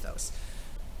and mythos.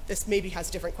 This maybe has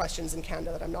different questions in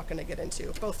Canada that I'm not going to get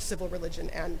into, both civil religion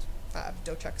and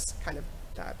Dochuk's kind of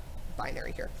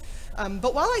binary here.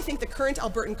 But while I think the current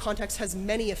Albertan context has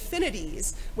many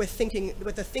affinities with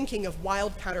the thinking of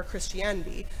wildcatter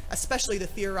Christianity, especially the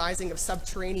theorizing of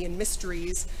subterranean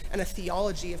mysteries and a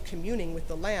theology of communing with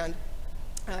the land,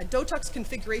 Dotuk's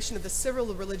configuration of the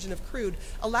civil religion of crude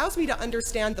allows me to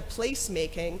understand the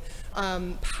placemaking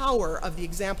power of the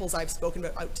examples I've spoken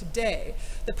about today.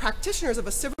 The practitioners of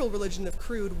a civil religion of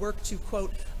crude work to,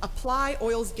 quote, apply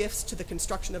oil's gifts to the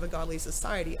construction of a godly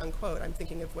society, unquote. I'm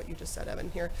thinking of what you just said,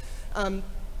 Evan, here.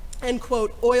 And,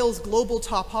 quote, oil's global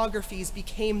topographies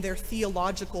became their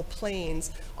theological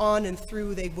planes on and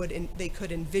through they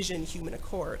could envision human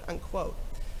accord, unquote.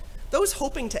 Those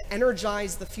hoping to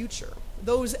energize the future,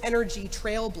 those energy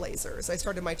trailblazers I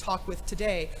started my talk with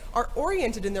today, are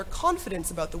oriented in their confidence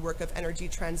about the work of energy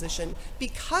transition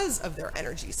because of their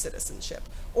energy citizenship,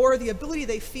 or the ability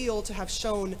they feel to have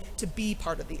shown to be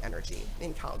part of the energy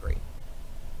in Calgary.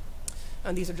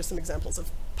 And these are just some examples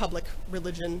of public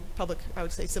religion, I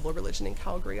would say civil religion in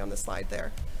Calgary on the slide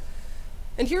there.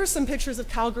 And here are some pictures of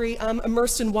Calgary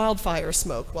immersed in wildfire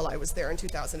smoke while I was there in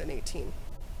 2018.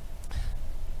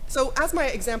 So as my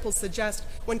examples suggest,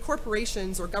 when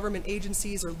corporations or government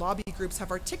agencies or lobby groups have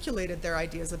articulated their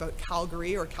ideas about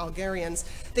Calgary or Calgarians,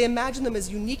 they imagine them as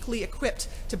uniquely equipped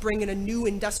to bring in a new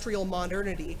industrial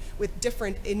modernity with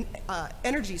different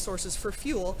energy sources for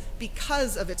fuel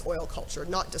because of its oil culture,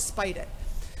 not despite it.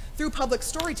 Through public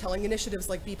storytelling, initiatives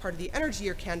like Be Part of the Energy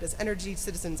or Canada's Energy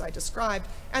Citizens I described,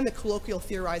 and the colloquial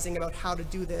theorizing about how to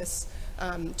do this,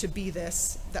 to be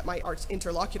this, that my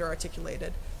interlocutor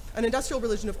articulated, an industrial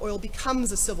religion of oil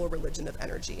becomes a civil religion of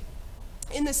energy.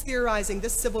 In this theorizing,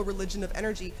 this civil religion of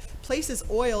energy places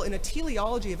oil in a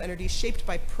teleology of energy shaped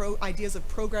by ideas of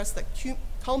progress that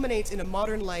culminates in a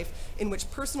modern life in which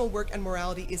personal work and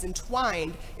morality is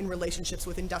entwined in relationships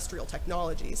with industrial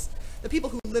technologies. The people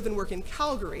who live and work in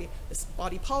Calgary, this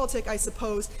body politic, I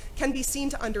suppose, can be seen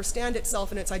to understand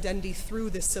itself and its identity through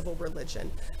this civil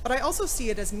religion. But I also see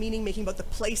it as meaning-making about the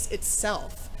place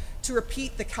itself. To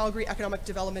repeat the Calgary Economic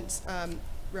Development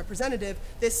representative,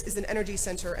 this is an energy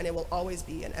center and it will always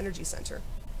be an energy center.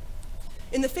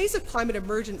 In the face of climate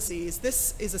emergencies,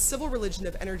 this is a civil religion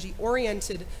of energy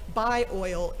oriented by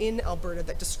oil in Alberta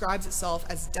that describes itself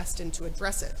as destined to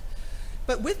address it.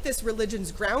 But with this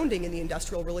religion's grounding in the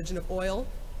industrial religion of oil,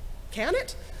 can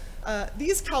it?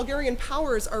 These Calgarian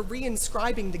powers are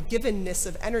reinscribing the givenness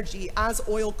of energy as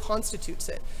oil constitutes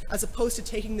it, as opposed to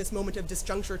taking this moment of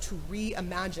disjuncture to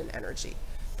reimagine energy.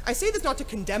 I say this not to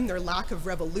condemn their lack of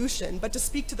revolution, but to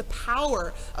speak to the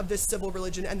power of this civil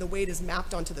religion and the way it is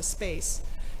mapped onto the space.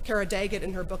 Kara Daggett,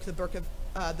 in her book, The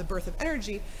Birth of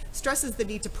Energy, stresses the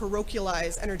need to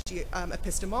parochialize energy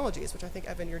epistemologies, which I think,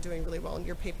 Evan, you're doing really well in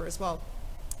your paper as well.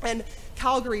 And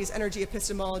Calgary's energy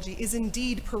epistemology is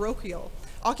indeed parochial,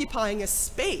 occupying a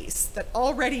space that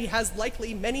already has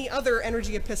likely many other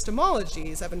energy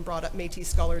epistemologies. Evan brought up Métis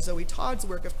scholar Zoe Todd's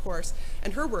work, of course,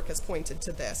 and her work has pointed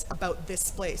to this, about this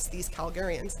place, these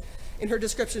Calgarians. In her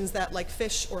descriptions that, like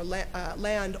fish or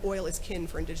land, oil is kin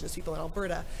for Indigenous people in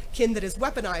Alberta, kin that is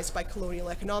weaponized by colonial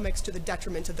economics to the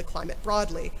detriment of the climate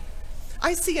broadly.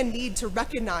 I see a need to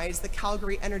recognize the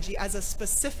Calgary energy as a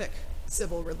specific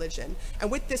civil religion.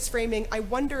 And with this framing, I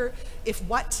wonder if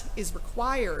what is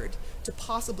required to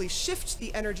possibly shift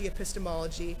the energy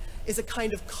epistemology is a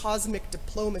kind of cosmic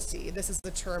diplomacy. This is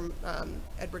the term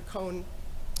Edward Cohn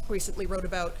recently wrote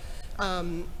about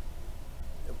in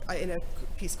a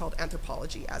piece called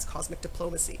Anthropology as Cosmic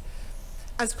Diplomacy.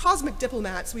 As cosmic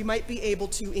diplomats, we might be able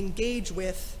to engage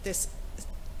with this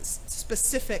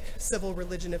specific civil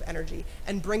religion of energy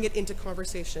and bring it into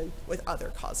conversation with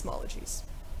other cosmologies.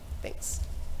 Thanks.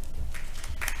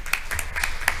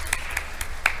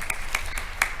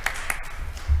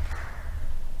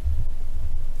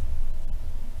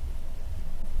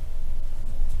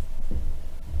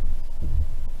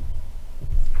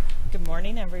 Good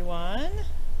morning, everyone.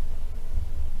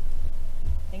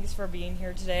 Thanks for being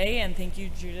here today, and thank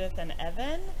you, Judith and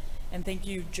Evan, and thank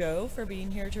you, Joe, for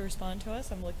being here to respond to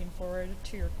us. I'm looking forward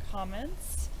to your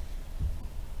comments.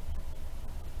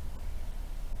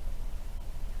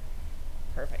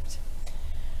 Perfect.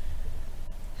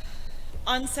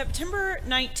 On September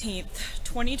 19th,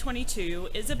 2022,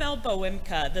 Isabel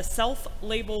Boemke, the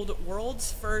self-labeled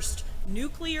world's first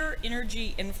nuclear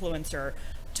energy influencer,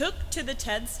 took to the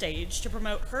TED stage to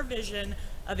promote her vision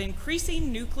of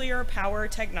increasing nuclear power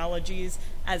technologies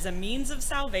as a means of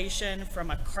salvation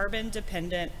from a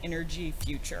carbon-dependent energy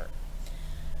future.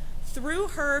 Through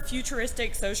her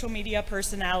futuristic social media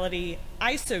personality,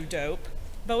 Isodope,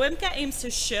 Boemke aims to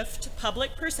shift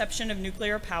public perception of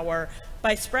nuclear power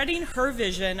by spreading her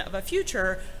vision of a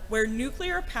future where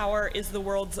nuclear power is the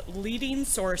world's leading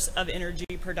source of energy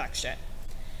production.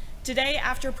 Today,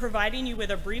 after providing you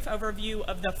with a brief overview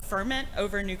of the ferment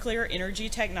over nuclear energy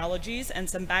technologies and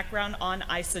some background on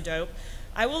Isodope,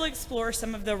 I will explore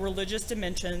some of the religious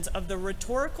dimensions of the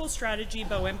rhetorical strategy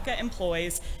Bohemka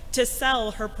employs to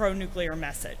sell her pro-nuclear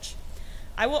message.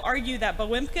 I will argue that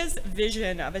Bohemka's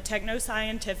vision of a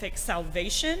techno-scientific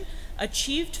salvation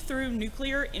achieved through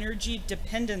nuclear energy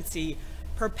dependency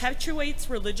perpetuates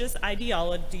religious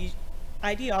ideologies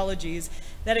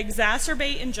that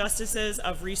exacerbate injustices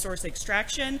of resource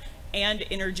extraction and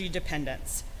energy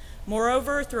dependence.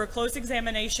 Moreover, through a close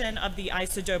examination of the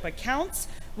isotope accounts,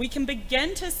 we can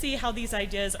begin to see how these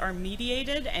ideas are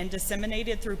mediated and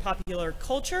disseminated through popular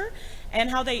culture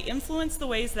and how they influence the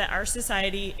ways that our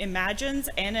society imagines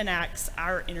and enacts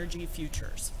our energy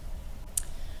futures.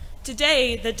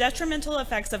 Today, the detrimental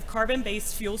effects of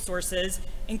carbon-based fuel sources,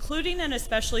 including and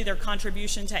especially their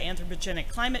contribution to anthropogenic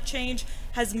climate change,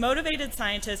 has motivated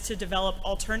scientists to develop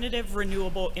alternative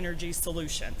renewable energy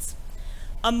solutions.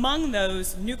 Among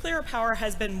those, nuclear power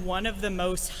has been one of the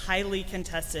most highly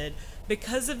contested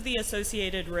because of the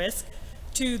associated risk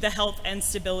to the health and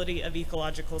stability of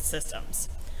ecological systems.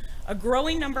 A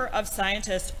growing number of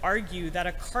scientists argue that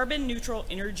a carbon-neutral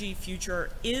energy future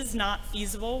is not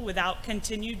feasible without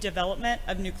continued development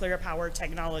of nuclear power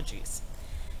technologies.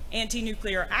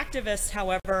 Anti-nuclear activists,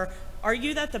 however,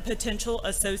 argue that the potential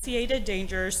associated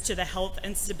dangers to the health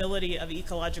and stability of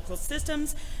ecological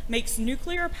systems makes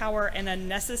nuclear power an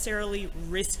unnecessarily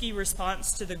risky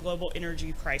response to the global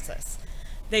energy crisis.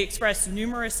 They express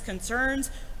numerous concerns,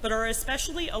 but are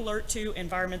especially alert to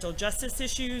environmental justice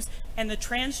issues and the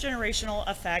transgenerational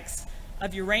effects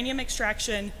of uranium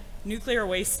extraction, nuclear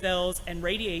waste spills, and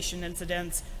radiation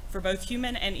incidents for both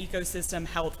human and ecosystem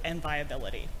health and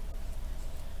viability.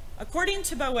 According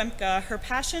to Bohemka, her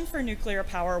passion for nuclear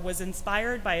power was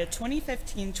inspired by a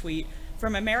 2015 tweet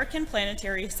from American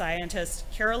planetary scientist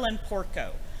Carolyn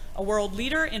Porco, a world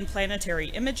leader in planetary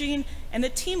imaging and the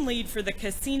team lead for the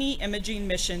Cassini imaging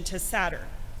mission to Saturn.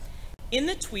 In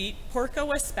the tweet,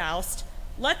 Porco espoused,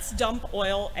 "Let's dump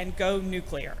oil and go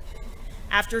nuclear."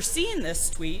 After seeing this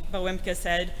tweet, Bohemka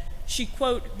said, she,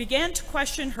 quote, began to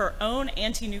question her own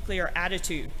anti-nuclear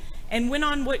attitude and went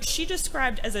on what she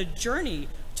described as a journey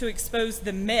to expose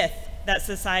the myth that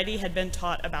society had been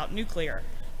taught about nuclear,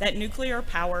 that nuclear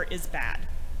power is bad.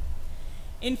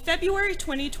 In February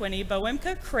 2020,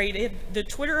 Bohemka created the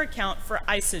Twitter account for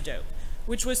Isotope,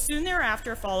 which was soon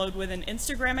thereafter followed with an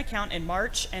Instagram account in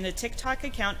March and a TikTok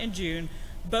account in June,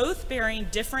 both bearing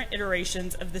different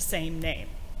iterations of the same name.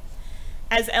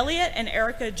 As Elliot and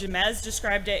Erica Jemez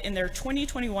described it in their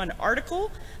 2021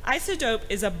 article, Isotope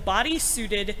is a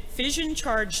body-suited,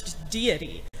 fission-charged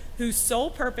deity whose sole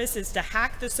purpose is to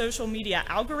hack the social media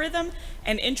algorithm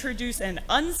and introduce an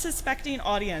unsuspecting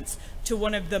audience to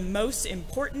one of the most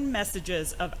important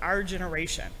messages of our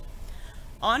generation.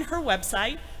 On her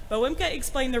website, Bohemka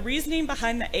explained the reasoning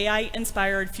behind the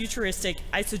AI-inspired futuristic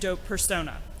Isotope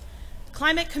persona.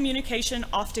 Climate communication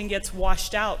often gets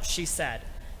washed out, she said.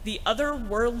 The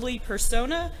otherworldly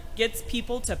persona gets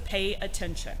people to pay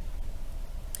attention.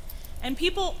 And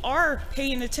people are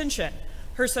paying attention.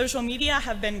 Her social media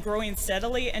have been growing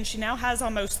steadily, and she now has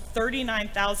almost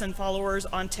 39,000 followers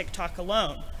on TikTok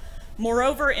alone.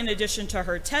 Moreover, in addition to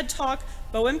her TED Talk,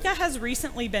 Bohemka has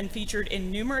recently been featured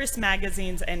in numerous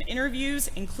magazines and interviews,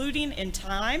 including in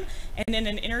Time and in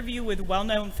an interview with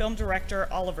well-known film director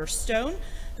Oliver Stone,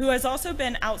 who has also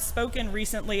been outspoken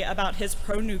recently about his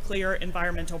pro-nuclear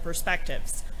environmental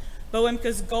perspectives.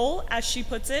 Bohemka's goal, as she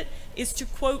puts it, is to,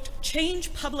 quote,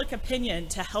 change public opinion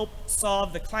to help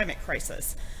solve the climate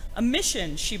crisis, a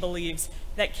mission, she believes,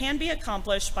 that can be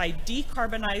accomplished by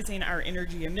decarbonizing our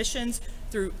energy emissions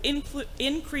through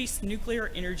increased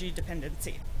nuclear energy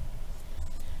dependency.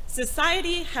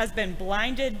 Society has been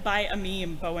blinded by a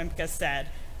meme, Bohemka said,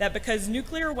 that because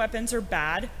nuclear weapons are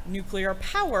bad, nuclear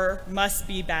power must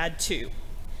be bad too.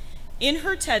 In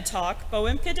her TED Talk,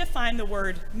 Bohemka defined the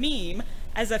word meme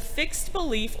as a fixed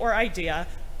belief or idea,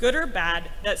 good or bad,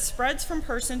 that spreads from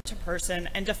person to person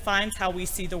and defines how we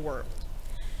see the world.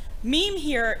 Meme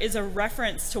here is a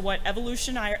reference to what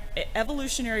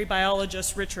evolutionary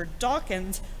biologist Richard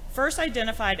Dawkins first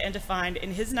identified and defined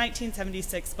in his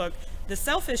 1976 book, The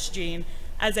Selfish Gene,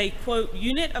 as a, quote,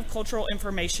 unit of cultural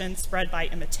information spread by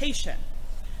imitation.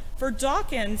 For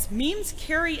Dawkins, memes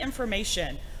carry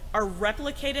information, are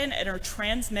replicated and are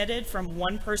transmitted from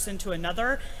one person to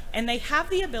another, and they have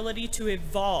the ability to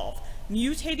evolve,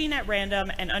 mutating at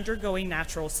random and undergoing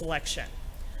natural selection.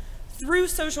 Through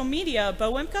social media,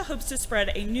 Bohemka hopes to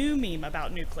spread a new meme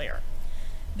about nuclear.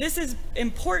 This is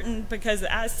important because,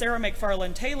 as Sarah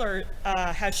McFarlane Taylor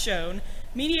has shown,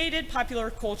 mediated popular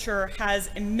culture has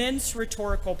immense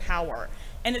rhetorical power,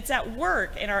 and it's at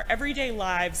work in our everyday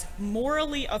lives,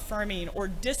 morally affirming or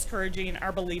discouraging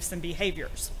our beliefs and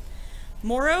behaviors.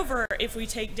 Moreover, if we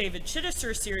take David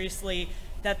Chittister seriously,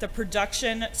 that the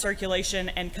production, circulation,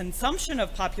 and consumption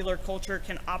of popular culture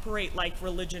can operate like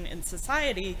religion in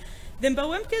society, then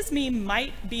Boehmke's meme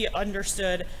might be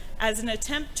understood as an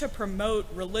attempt to promote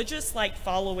religious-like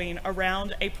following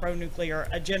around a pro-nuclear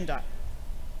agenda.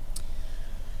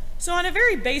 So on a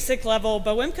very basic level,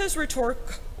 Boehmke's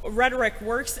rhetoric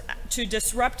works to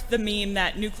disrupt the meme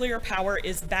that nuclear power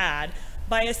is bad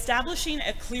by establishing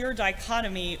a clear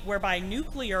dichotomy whereby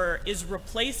nuclear is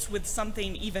replaced with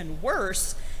something even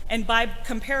worse, and by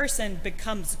comparison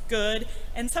becomes good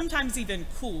and sometimes even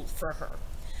cool for her.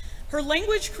 Her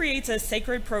language creates a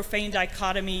sacred-profane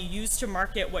dichotomy used to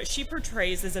market what she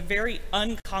portrays as a very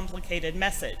uncomplicated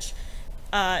message.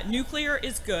 Nuclear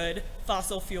is good,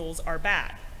 fossil fuels are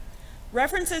bad.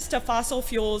 References to fossil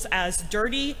fuels as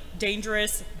dirty,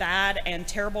 dangerous, bad, and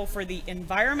terrible for the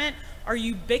environment are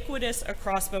ubiquitous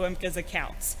across Boehmke's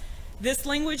accounts. This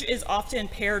language is often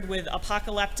paired with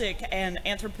apocalyptic and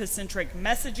anthropocentric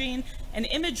messaging and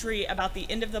imagery about the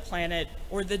end of the planet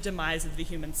or the demise of the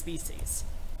human species.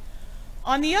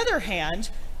 On the other hand,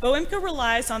 Boehmke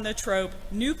relies on the trope,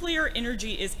 nuclear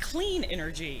energy is clean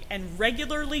energy, and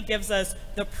regularly gives us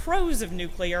the pros of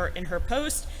nuclear in her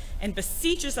post and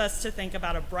beseeches us to think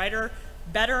about a brighter,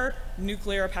 better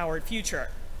nuclear-powered future.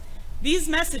 These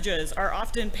messages are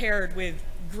often paired with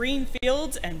green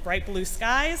fields and bright blue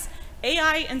skies,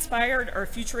 AI-inspired or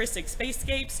futuristic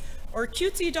spacescapes, or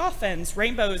cutesy dolphins,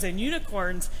 rainbows, and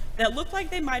unicorns that look like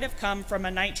they might have come from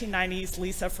a 1990s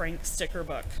Lisa Frank sticker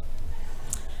book.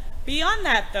 Beyond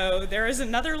that, though, there is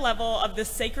another level of the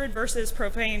sacred versus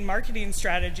profane marketing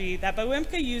strategy that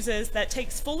Boehmke uses that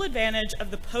takes full advantage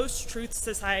of the post-truth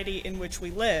society in which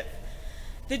we live.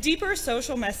 The deeper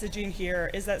social messaging here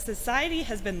is that society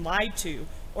has been lied to,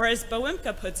 or as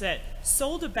Boehmke puts it,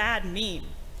 sold a bad meme.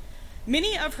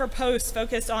 Many of her posts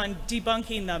focus on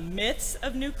debunking the myths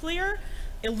of nuclear,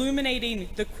 illuminating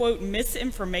the, quote,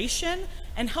 misinformation,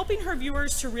 and helping her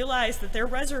viewers to realize that their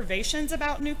reservations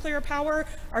about nuclear power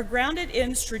are grounded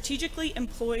in strategically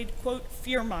employed, quote,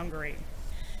 fear-mongering.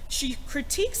 She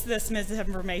critiques this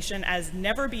misinformation as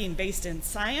never being based in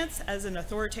science as an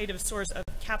authoritative source of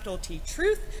capital T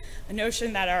truth, a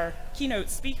notion that our keynote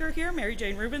speaker here, Mary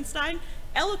Jane Rubenstein,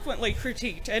 eloquently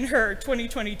critiqued in her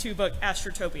 2022 book,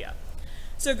 Astrotopia.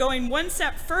 So going one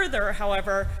step further,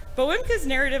 however, Boehmke's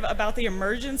narrative about the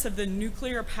emergence of the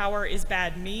nuclear power is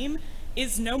bad meme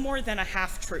is no more than a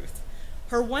half-truth.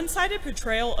 Her one-sided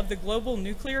portrayal of the global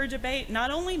nuclear debate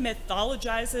not only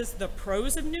mythologizes the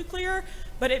pros of nuclear,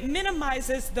 but it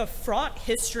minimizes the fraught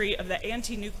history of the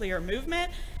anti-nuclear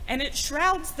movement, and it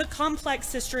shrouds the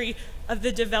complex history of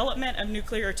the development of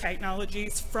nuclear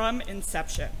technologies from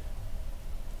inception.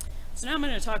 So now I'm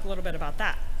going to talk a little bit about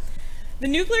that. The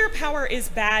nuclear power is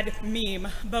bad meme,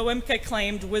 Boehmke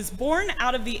claimed, was born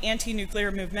out of the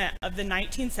anti-nuclear movement of the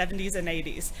 1970s and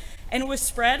 80s, and was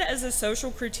spread as a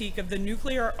social critique of the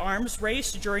nuclear arms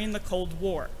race during the Cold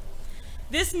War.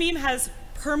 This meme has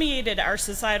permeated our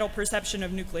societal perception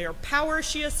of nuclear power,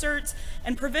 she asserts,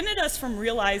 and prevented us from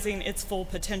realizing its full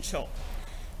potential.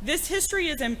 This history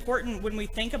is important when we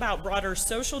think about broader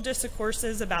social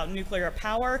discourses about nuclear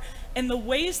power and the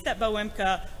ways that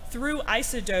Boehmke, through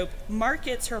Isodope,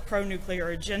 markets her pro-nuclear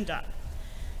agenda.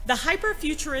 The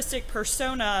hyper-futuristic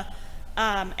persona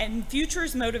and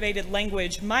futures-motivated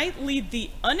language might lead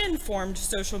the uninformed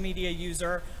social media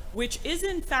user, which is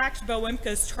in fact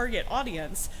Boehmke's target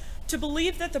audience, to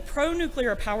believe that the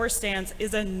pro-nuclear power stance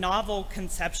is a novel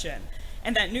conception,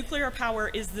 and that nuclear power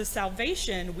is the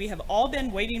salvation we have all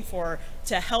been waiting for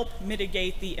to help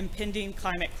mitigate the impending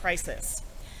climate crisis.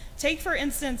 Take, for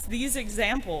instance, these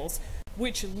examples,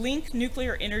 which link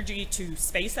nuclear energy to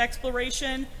space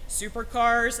exploration,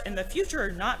 supercars, and the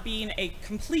future not being a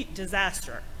complete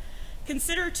disaster.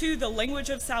 Consider, too, the language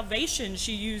of salvation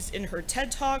she used in her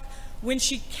TED Talk when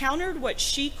she countered what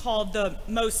she called the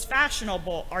most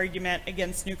fashionable argument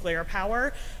against nuclear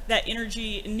power, that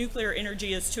nuclear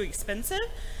energy is too expensive,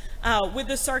 with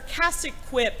the sarcastic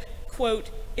quip, quote,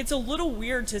 "It's a little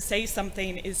weird to say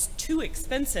something is too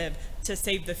expensive to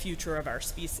save the future of our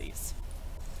species."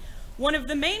 One of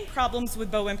the main problems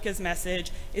with Boehmke's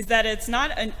message is that it's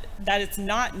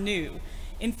not new.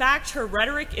 In fact, her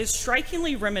rhetoric is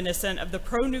strikingly reminiscent of the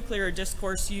pro-nuclear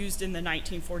discourse used in the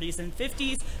 1940s and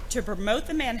 50s to promote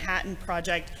the Manhattan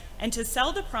Project and to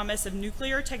sell the promise of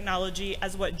nuclear technology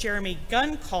as what Jeremy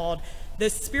Gunn called the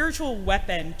spiritual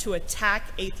weapon to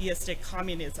attack atheistic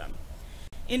communism.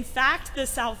 In fact, the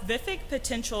salvific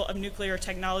potential of nuclear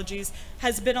technologies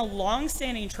has been a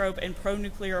long-standing trope in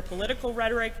pro-nuclear political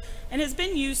rhetoric and has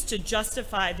been used to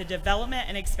justify the development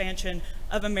and expansion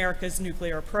of America's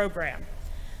nuclear program.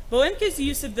 Boehmke's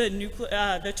use of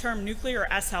the term nuclear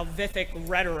as salvific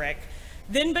rhetoric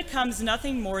then becomes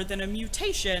nothing more than a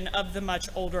mutation of the much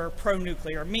older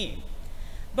pro-nuclear meme.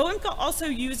 Boehmke also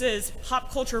uses pop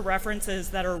culture references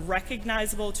that are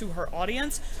recognizable to her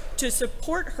audience to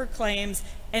support her claims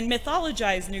and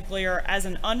mythologize nuclear as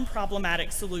an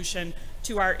unproblematic solution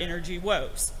to our energy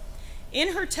woes.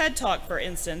 In her TED Talk, for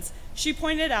instance, she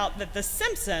pointed out that The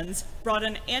Simpsons brought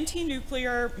an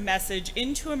anti-nuclear message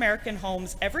into American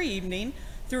homes every evening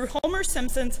through Homer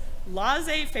Simpson's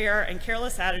laissez-faire and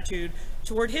careless attitude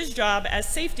toward his job as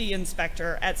safety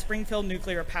inspector at Springfield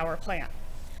Nuclear Power Plant.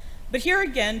 But here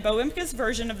again, Boehmke's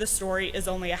version of the story is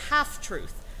only a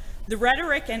half-truth. The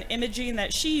rhetoric and imaging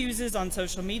that she uses on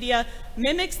social media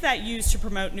mimics that used to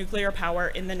promote nuclear power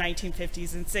in the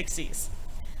 1950s and 60s.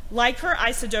 Like her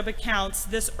isotope accounts,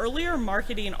 this earlier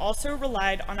marketing also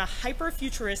relied on a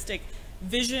hyper-futuristic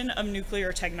vision of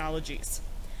nuclear technologies.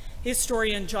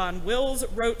 Historian John Wills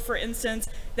wrote, for instance,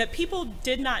 that people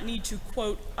did not need to,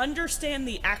 quote, understand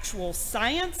the actual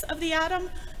science of the atom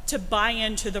to buy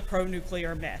into the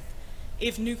pro-nuclear myth.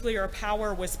 If nuclear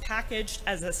power was packaged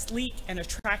as a sleek and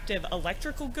attractive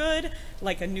electrical good,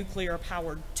 like a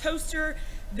nuclear-powered toaster,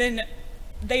 then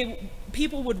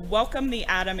people would welcome the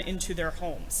atom into their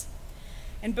homes.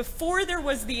 And before there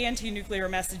was the anti-nuclear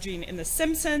messaging in The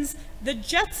Simpsons, the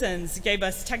Jetsons gave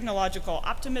us technological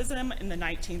optimism in the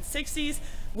 1960s,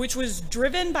 which was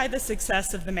driven by the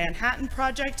success of the Manhattan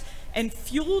Project and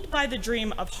fueled by the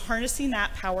dream of harnessing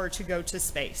that power to go to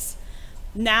space.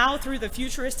 Now, through the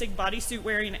futuristic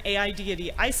bodysuit-wearing AI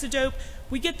deity isotope,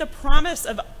 we get the promise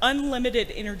of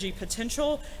unlimited energy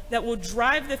potential that will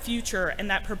drive the future and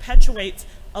that perpetuates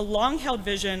a long-held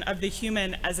vision of the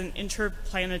human as an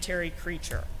interplanetary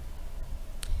creature.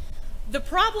 The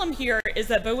problem here is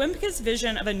that Boehmke's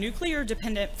vision of a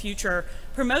nuclear-dependent future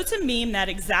promotes a meme that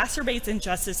exacerbates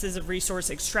injustices of resource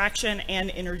extraction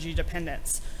and energy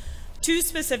dependence. Two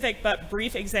specific but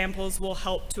brief examples will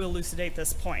help to elucidate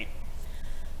this point.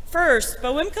 First,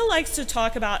 Boehmke likes to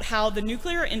talk about how the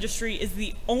nuclear industry is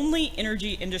the only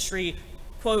energy industry,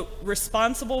 quote,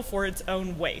 responsible for its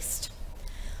own waste.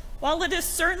 While it is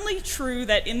certainly true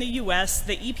that in the US,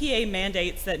 the EPA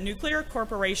mandates that nuclear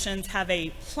corporations have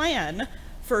a plan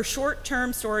for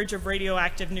short-term storage of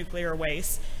radioactive nuclear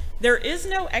waste, there is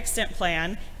no extant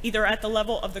plan, either at the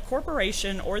level of the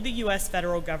corporation or the US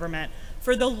federal government,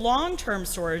 for the long-term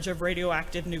storage of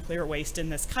radioactive nuclear waste in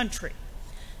this country.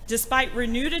 Despite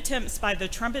renewed attempts by the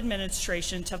Trump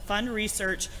administration to fund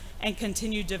research and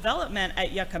continue development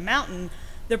at Yucca Mountain,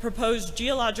 the proposed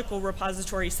geological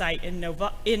repository site in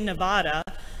Nevada,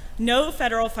 no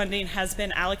federal funding has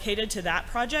been allocated to that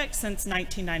project since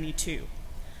 1992.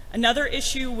 Another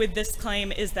issue with this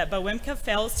claim is that Boehmke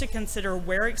fails to consider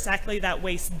where exactly that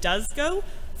waste does go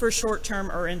for short-term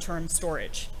or interim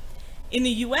storage. In the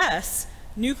US,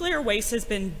 nuclear waste has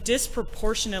been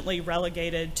disproportionately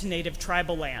relegated to native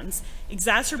tribal lands,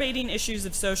 exacerbating issues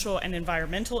of social and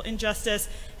environmental injustice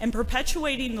and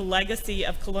perpetuating the legacy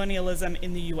of colonialism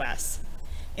in the US.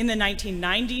 In the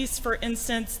 1990s, for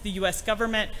instance, the US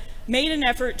government made an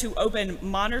effort to open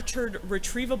monitored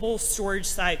retrievable storage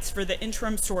sites for the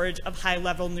interim storage of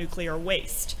high-level nuclear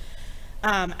waste.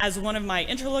 As one of my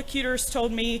interlocutors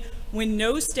told me, when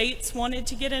no states wanted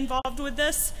to get involved with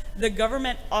this, the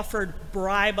government offered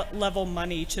bribe-level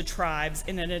money to tribes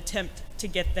in an attempt to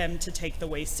get them to take the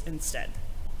waste instead.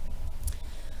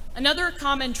 Another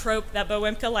common trope that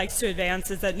Boehmke likes to advance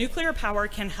is that nuclear power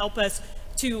can help us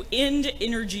to end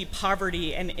energy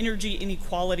poverty and energy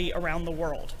inequality around the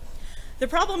world. The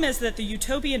problem is that the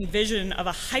utopian vision of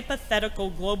a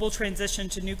hypothetical global transition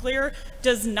to nuclear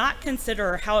does not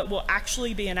consider how it will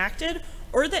actually be enacted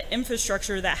or the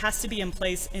infrastructure that has to be in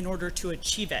place in order to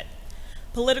achieve it.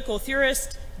 Political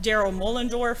theorist Daryl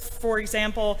Mollendorf, for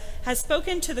example, has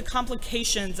spoken to the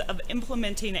complications of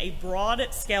implementing a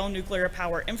broad-scale nuclear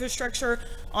power infrastructure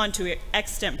onto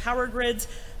extant power grids,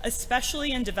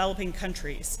 especially in developing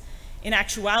countries. In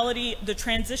actuality, the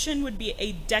transition would be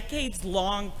a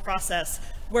decades-long process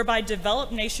whereby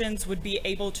developed nations would be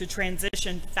able to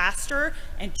transition faster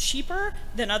and cheaper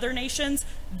than other nations,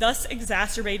 thus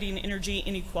exacerbating energy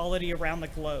inequality around the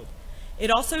globe.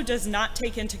 It also does not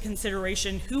take into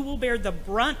consideration who will bear the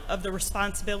brunt of the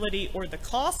responsibility or the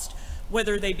cost,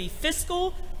 whether they be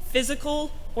fiscal,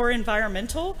 physical, or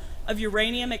environmental, of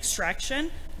uranium extraction,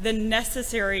 the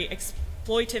necessary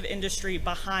exploitative industry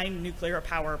behind nuclear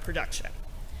power production.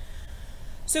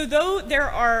 So though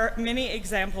there are many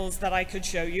examples that I could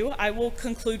show you, I will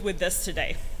conclude with this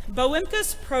today.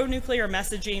 Bohemka's pro-nuclear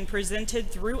messaging presented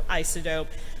through Isodope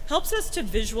helps us to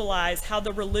visualize how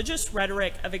the religious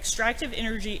rhetoric of extractive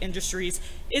energy industries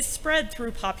is spread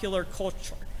through popular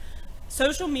culture.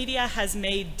 Social media has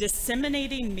made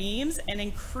disseminating memes an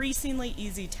increasingly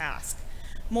easy task.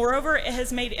 Moreover, it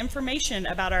has made information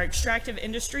about our extractive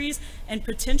industries and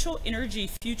potential energy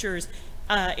futures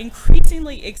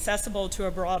increasingly accessible to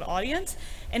a broad audience,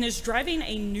 and is driving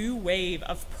a new wave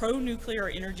of pro-nuclear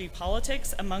energy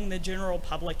politics among the general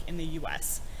public in the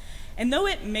US. And though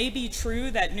it may be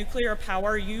true that nuclear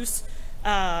power use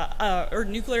or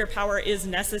nuclear power is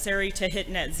necessary to hit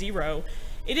net zero,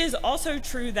 it is also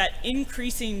true that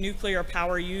increasing nuclear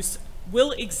power use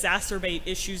will exacerbate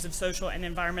issues of social and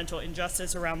environmental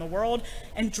injustice around the world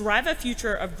and drive a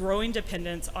future of growing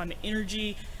dependence on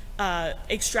energy,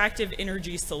 extractive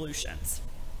energy solutions.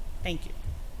 Thank you.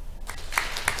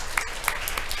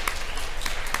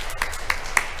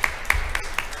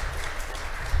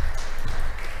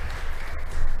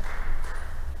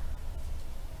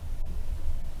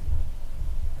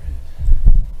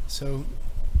 So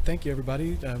thank you,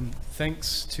 everybody.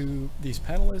 Thanks to these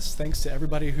panelists. Thanks to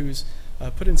everybody who's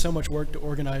put in so much work to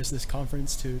organize this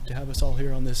conference, to have us all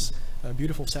here on this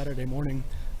beautiful Saturday morning.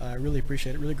 I really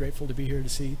appreciate it. Really grateful to be here to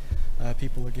see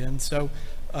people again. So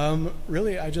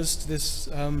really, this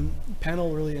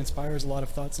panel really inspires a lot of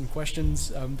thoughts and questions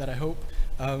that I hope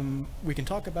we can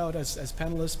talk about as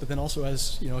panelists, but then also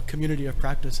as a community of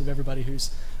practice of everybody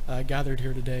who's gathered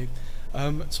here today.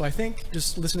 So I think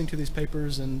just listening to these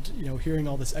papers and hearing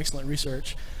all this excellent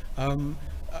research,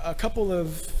 a couple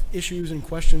of issues and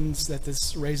questions that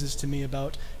this raises to me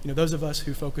about those of us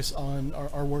who focus on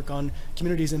our work on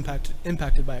communities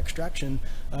impacted by extraction,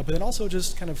 but then also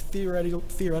just kind of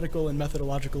theoretical and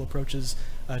methodological approaches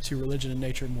to religion and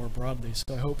nature more broadly.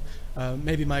 So I hope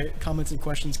maybe my comments and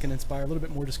questions can inspire a little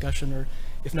bit more discussion, or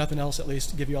if nothing else, at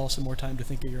least give you all some more time to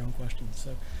think of your own questions.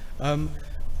 So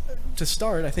to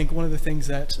start, I think one of the things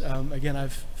that again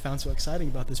I've found so exciting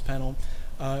about this panel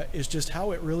is just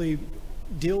how it really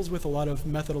deals with a lot of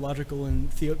methodological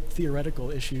and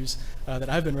theoretical issues that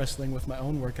I've been wrestling with my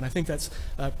own work. And I think that's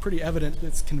pretty evident.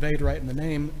 It's conveyed right in the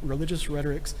name, Religious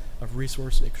Rhetorics of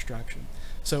Resource Extraction.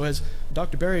 So as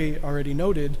Dr. Berry already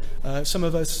noted, some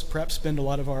of us perhaps spend a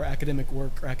lot of our academic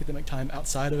work or academic time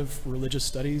outside of religious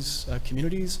studies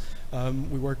communities.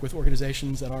 We work with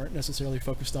organizations that aren't necessarily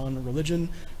focused on religion.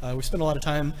 We spend a lot of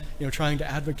time trying to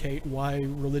advocate why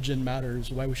religion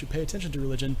matters, why we should pay attention to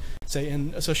religion, say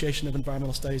in Association of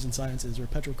Environmental Studies and Sciences or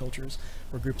petrocultures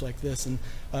or groups like this. And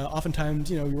oftentimes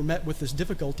we're met with this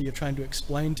difficulty of trying to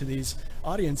explain to these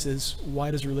audiences, why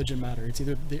does religion matter? It's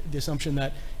either the assumption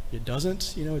that it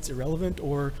doesn't, it's irrelevant,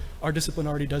 or our discipline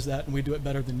already does that and we do it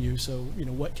better than you, so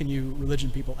what can you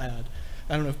religion people add?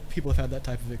 I don't know if people have had that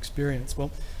type of experience.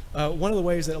 Well, one of the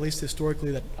ways that, at least historically,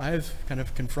 that I've kind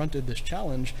of confronted this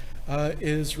challenge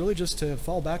is really just to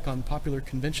fall back on popular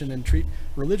convention and treat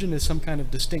religion as some kind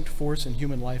of distinct force in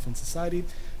human life and society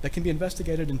that can be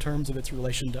investigated in terms of its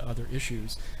relation to other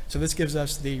issues. So this gives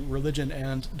us the religion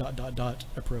and ...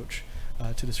 approach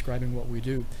to describing what we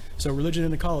do. So religion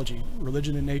and ecology,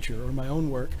 religion and nature, or my own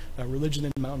work, religion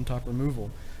and mountaintop removal.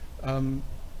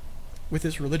 With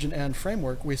this religion and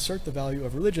framework, we assert the value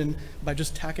of religion by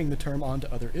just tacking the term onto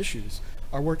other issues.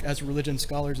 Our work as religion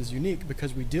scholars is unique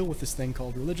because we deal with this thing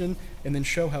called religion and then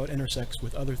show how it intersects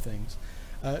with other things.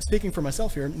 Speaking for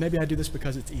myself here, maybe I do this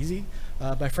because it's easy.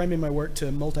 By framing my work to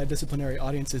multidisciplinary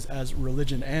audiences as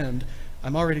religion and,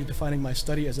 I'm already defining my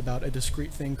study as about a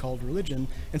discrete thing called religion,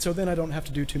 and so then I don't have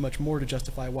to do too much more to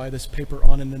justify why this paper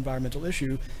on an environmental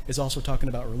issue is also talking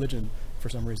about religion for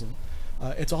some reason.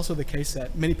 It's also the case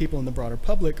that many people in the broader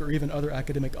public or even other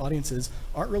academic audiences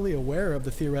aren't really aware of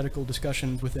the theoretical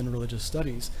discussions within religious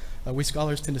studies. We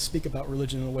scholars tend to speak about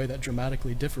religion in a way that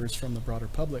dramatically differs from the broader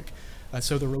public.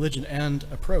 So the religion and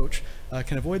approach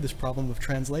can avoid this problem of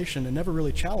translation and never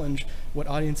really challenge what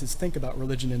audiences think about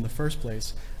religion in the first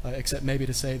place, except maybe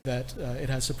to say that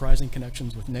it has surprising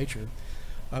connections with nature.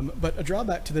 But a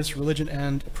drawback to this religion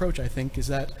and approach, I think, is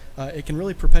that it can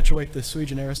really perpetuate the sui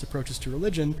generis approaches to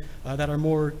religion that our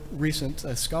more recent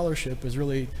scholarship has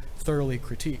really thoroughly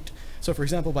critiqued. So for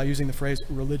example, by using the phrase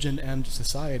religion and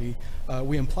society,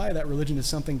 we imply that religion is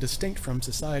something distinct from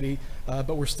society,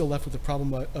 but we're still left with the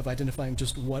problem of identifying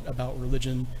just what about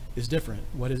religion is different.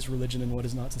 What is religion and what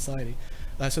is not society?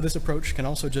 So this approach can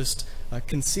also just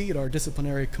concede our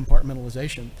disciplinary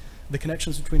compartmentalization. the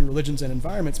connections between religions and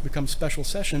environments become special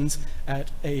sessions at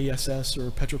AESS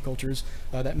or Petrocultures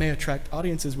that may attract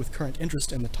audiences with current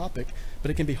interest in the topic,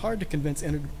 but it can be hard to convince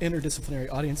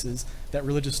interdisciplinary audiences that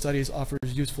religious studies offers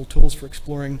useful tools for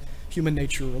exploring human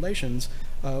nature relations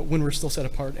when we're still set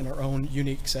apart in our own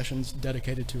unique sessions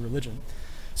dedicated to religion.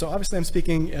 So obviously I'm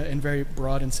speaking in very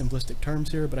broad and simplistic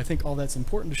terms here, but I think all that's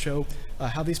important to show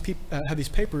how these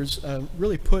papers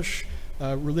really push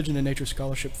religion and nature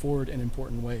scholarship forward in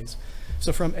important ways.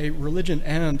 So from a religion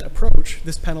and approach,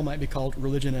 this panel might be called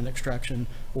Religion and Extraction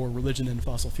or Religion and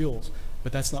Fossil Fuels,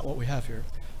 but that's not what we have here.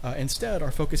 Instead,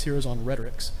 our focus here is on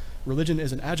rhetorics. Religion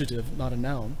is an adjective, not a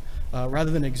noun.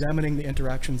 Rather than examining the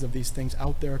interactions of these things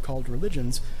out there called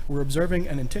religions, we're observing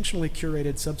an intentionally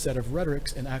curated subset of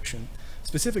rhetorics in action,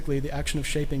 specifically the action of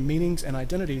shaping meanings and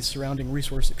identities surrounding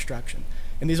resource extraction.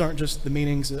 And these aren't just the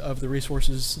meanings of the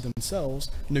resources themselves,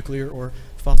 nuclear or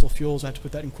fossil fuels, I have to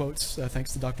put that in quotes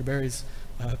thanks to Dr. Berry's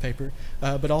paper,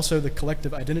 but also the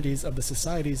collective identities of the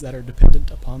societies that are dependent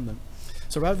upon them.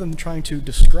 So rather than trying to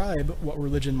describe what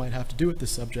religion might have to do with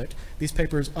this subject, these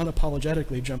papers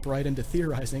unapologetically jump right into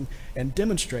theorizing and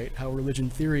demonstrate how religion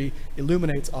theory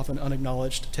illuminates often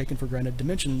unacknowledged, taken for granted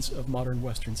dimensions of modern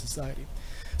Western society.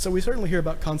 So we certainly hear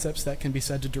about concepts that can be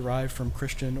said to derive from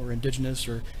Christian or indigenous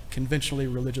or conventionally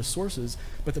religious sources,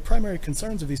 but the primary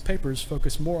concerns of these papers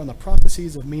focus more on the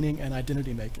processes of meaning and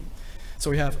identity making.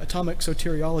 So we have atomic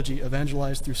soteriology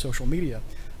evangelized through social media.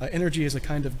 Energy is a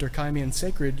kind of Durkheimian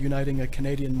sacred uniting a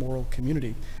Canadian moral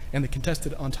community, and the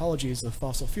contested ontologies of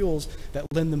fossil fuels that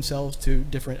lend themselves to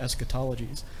different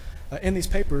eschatologies. In these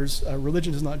papers,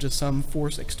 religion is not just some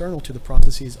force external to the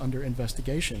processes under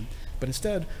investigation, but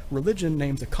instead, religion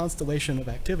names a constellation of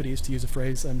activities, to use a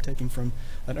phrase I'm taking from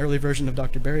an early version of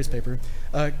Dr. Berry's paper,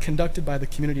 conducted by the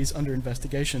communities under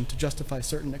investigation to justify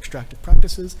certain extractive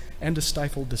practices and to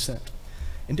stifle dissent.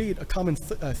 Indeed, a common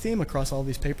theme across all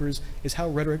these papers is how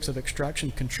rhetorics of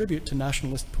extraction contribute to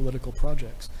nationalist political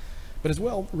projects. But as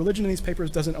well, religion in these papers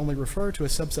doesn't only refer to a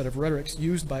subset of rhetorics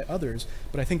used by others,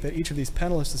 but I think that each of these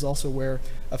panelists is also aware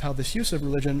of how this use of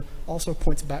religion also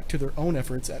points back to their own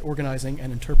efforts at organizing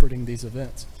and interpreting these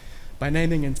events. By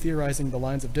naming and theorizing the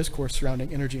lines of discourse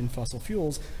surrounding energy and fossil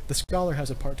fuels, the scholar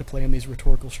has a part to play in these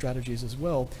rhetorical strategies as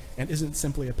well, and isn't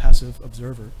simply a passive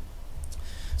observer.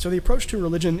 So the approach to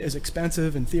religion is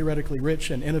expansive and theoretically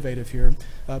rich and innovative here,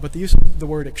 but the use of the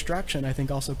word extraction, I think,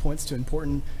 also points to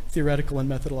important theoretical and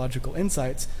methodological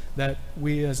insights that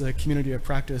we as a community of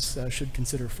practice should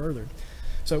consider further.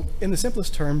 So in the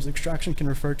simplest terms, extraction can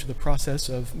refer to the process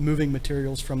of moving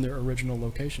materials from their original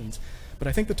locations. But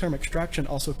I think the term extraction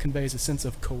also conveys a sense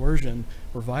of coercion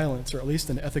or violence, or at least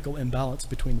an ethical imbalance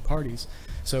between the parties.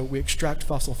 So we extract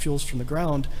fossil fuels from the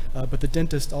ground, but the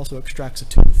dentist also extracts a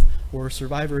tooth, or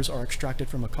survivors are extracted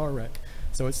from a car wreck.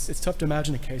 So it's tough to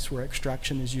imagine a case where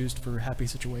extraction is used for happy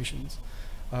situations.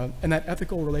 And that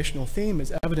ethical relational theme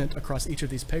is evident across each of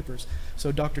these papers.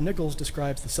 So Dr. Nichols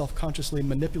describes the self-consciously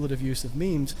manipulative use of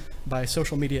memes by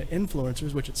social media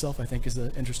influencers, which itself I think is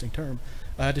an interesting term,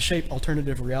 to shape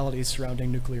alternative realities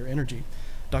surrounding nuclear energy.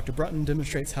 Dr. Brunton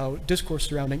demonstrates how discourse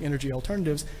surrounding energy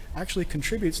alternatives actually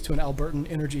contributes to an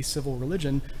Albertan energy civil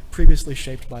religion previously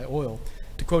shaped by oil.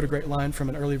 To quote a great line from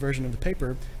an early version of the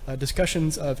paper,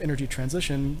 discussions of energy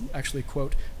transition actually,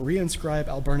 quote, reinscribe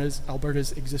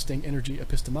Alberta's existing energy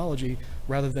epistemology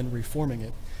rather than reforming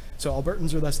it. So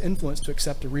Albertans are thus influenced to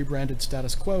accept a rebranded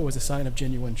status quo as a sign of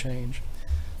genuine change.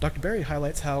 Dr. Berry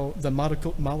highlights how the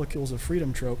molecules of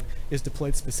freedom trope is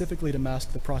deployed specifically to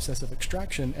mask the process of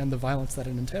extraction and the violence that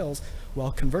it entails,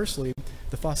 while conversely,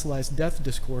 the fossilized death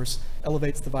discourse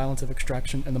elevates the violence of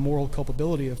extraction and the moral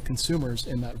culpability of consumers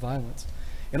in that violence.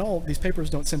 In all, these papers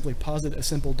don't simply posit a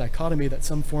simple dichotomy that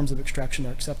some forms of extraction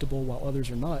are acceptable while others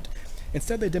are not.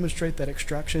 Instead, they demonstrate that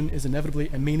extraction is inevitably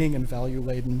a meaning and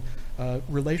value-laden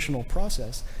relational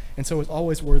process, and so is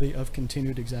always worthy of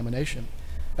continued examination.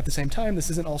 At the same time, this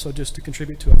isn't also just to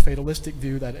contribute to a fatalistic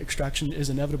view that extraction is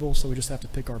inevitable, so we just have to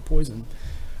pick our poison.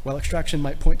 While extraction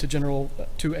might point in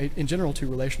general to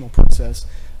relational process,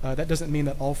 that doesn't mean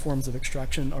that all forms of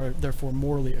extraction are therefore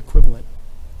morally equivalent.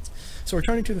 So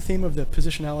returning to the theme of the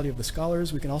positionality of the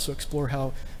scholars, we can also explore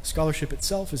how scholarship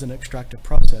itself is an extractive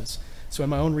process. So in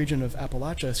my own region of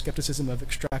Appalachia, skepticism of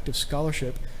extractive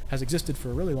scholarship has existed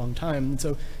for a really long time. And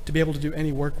so to be able to do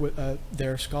any work with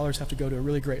their scholars have to go to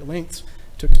really great lengths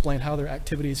to explain how their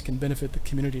activities can benefit the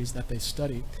communities that they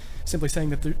study. Simply saying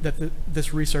that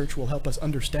this research will help us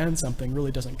understand something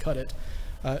really doesn't cut it.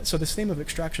 So this theme of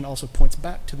extraction also points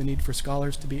back to the need for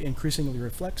scholars to be increasingly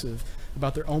reflexive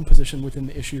about their own position within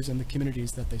the issues and the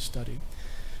communities that they study.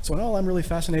 So in all, I'm really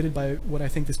fascinated by what I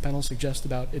think this panel suggests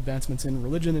about advancements in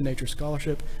religion and nature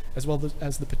scholarship, as well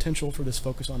as the potential for this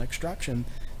focus on extraction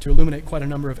to illuminate quite a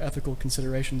number of ethical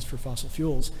considerations for fossil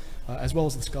fuels, as well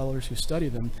as the scholars who study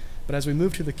them. But as we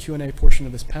move to the Q&A portion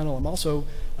of this panel, I'm also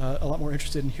a lot more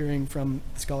interested in hearing from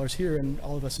the scholars here and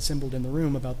all of us assembled in the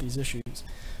room about these issues.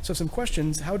 So some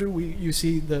questions: how do you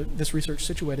see this research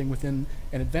situating within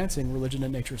and advancing religion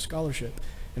and nature scholarship?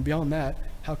 And beyond that,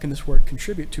 how can this work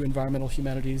contribute to environmental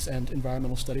humanities and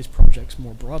environmental studies projects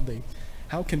more broadly?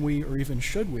 How can we, or even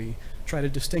should we, try to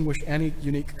distinguish any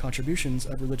unique contributions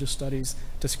of religious studies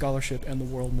to scholarship and the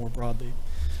world more broadly?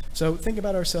 So think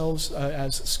about ourselves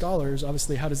as scholars.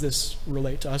 Obviously, how does this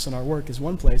relate to us and our work is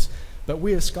one place, but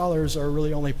we as scholars are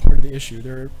really only part of the issue.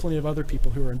 There are plenty of other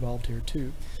people who are involved here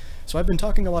too. So I've been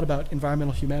talking a lot about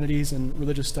environmental humanities and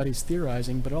religious studies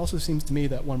theorizing, but it also seems to me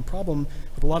that one problem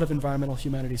with a lot of environmental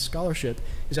humanities scholarship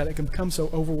is that it can become so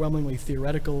overwhelmingly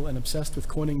theoretical and obsessed with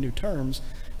coining new terms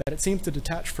that it seems to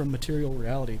detach from material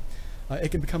reality. It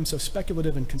can become so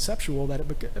speculative and conceptual that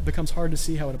it becomes hard to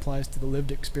see how it applies to the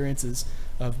lived experiences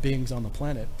of beings on the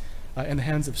planet. In the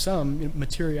hands of some,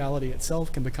 materiality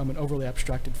itself can become an overly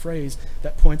abstracted phrase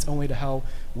that points only to how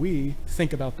we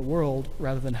think about the world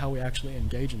rather than how we actually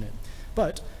engage in it.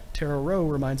 But Tara Rowe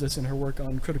reminds us in her work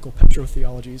on critical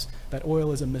petrotheologies that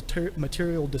oil is a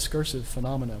material discursive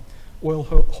phenomena. Oil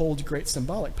holds great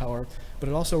symbolic power, but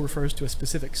it also refers to a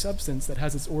specific substance that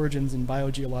has its origins in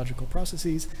biogeological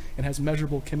processes and has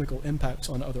measurable chemical impacts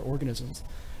on other organisms.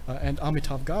 And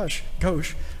Amitav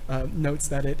Ghosh notes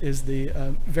that it is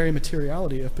the very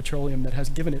materiality of petroleum that has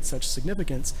given it such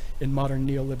significance in modern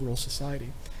neoliberal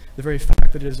society. The very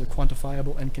fact that it is a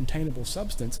quantifiable and containable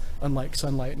substance, unlike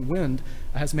sunlight and wind,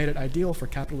 has made it ideal for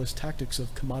capitalist tactics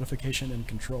of commodification and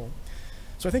control.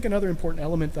 So I think another important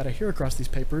element that I hear across these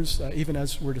papers, even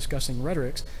as we're discussing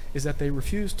rhetorics, is that they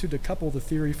refuse to decouple the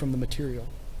theory from the material.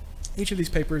 Each of these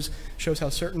papers shows how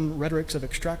certain rhetorics of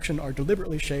extraction are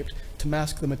deliberately shaped to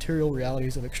mask the material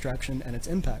realities of extraction and its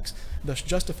impacts, thus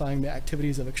justifying the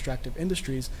activities of extractive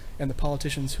industries and the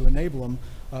politicians who enable them,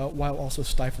 while also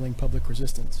stifling public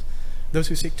resistance. Those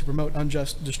who seek to promote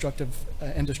unjust, destructive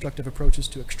approaches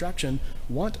to extraction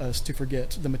want us to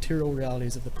forget the material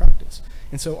realities of the practice,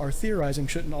 and so our theorizing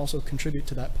shouldn't also contribute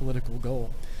to that political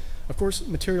goal. Of course,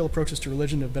 material approaches to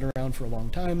religion have been around for a long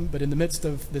time, but in the midst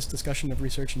of this discussion of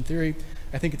research and theory,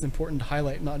 I think it's important to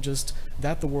highlight not just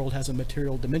that the world has a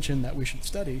material dimension that we should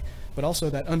study, but also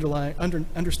that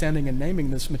understanding and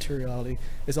naming this materiality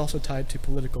is also tied to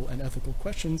political and ethical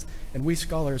questions, and we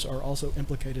scholars are also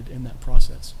implicated in that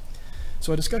process.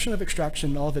 So a discussion of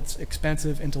extraction, all of its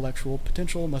expansive intellectual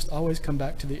potential, must always come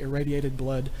back to the irradiated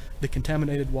blood, the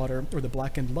contaminated water, or the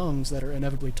blackened lungs that are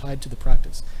inevitably tied to the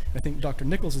practice. And I think Dr.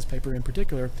 Nichols' paper in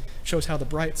particular shows how the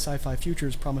bright sci-fi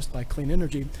futures promised by clean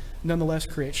energy nonetheless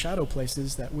create shadow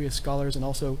places that we as scholars and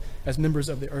also as members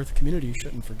of the Earth community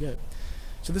shouldn't forget.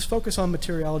 So this focus on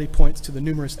materiality points to the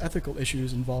numerous ethical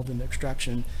issues involved in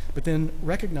extraction, but then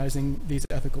recognizing these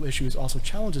ethical issues also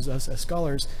challenges us as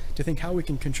scholars to think how we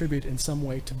can contribute in some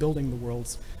way to building the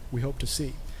worlds we hope to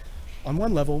see. On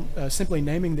one level, simply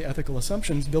naming the ethical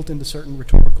assumptions built into certain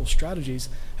rhetorical strategies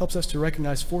helps us to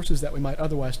recognize forces that we might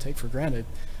otherwise take for granted.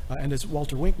 And as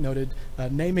Walter Wink noted,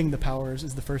 naming the powers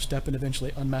is the first step in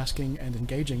eventually unmasking and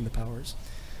engaging the powers.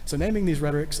 So naming these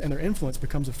rhetorics and their influence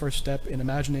becomes a first step in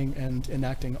imagining and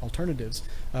enacting alternatives.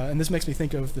 And this makes me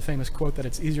think of the famous quote that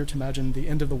it's easier to imagine the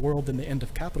end of the world than the end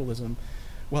of capitalism.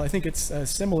 Well, I think it's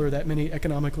similar that many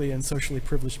economically and socially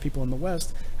privileged people in the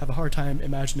West have a hard time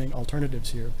imagining alternatives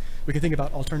here. We can think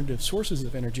about alternative sources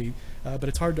of energy, but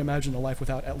it's hard to imagine a life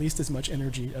without at least as much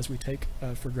energy as we take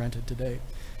for granted today.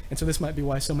 And so this might be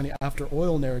why so many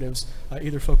after-oil narratives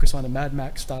either focus on a Mad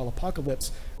Max-style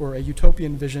apocalypse or a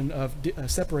utopian vision of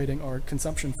separating our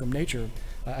consumption from nature,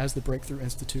 as the Breakthrough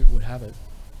Institute would have it.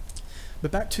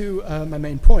 But back to my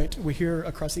main point, we hear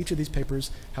across each of these papers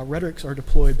how rhetorics are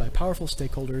deployed by powerful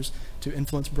stakeholders to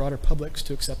influence broader publics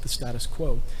to accept the status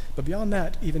quo. But beyond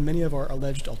that, even many of our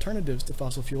alleged alternatives to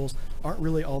fossil fuels aren't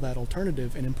really all that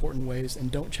alternative in important ways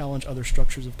and don't challenge other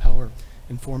structures of power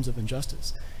and forms of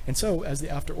injustice. And so, as the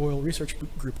After Oil Research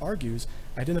Group argues,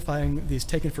 identifying these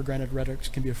taken-for-granted rhetorics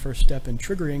can be a first step in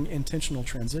triggering intentional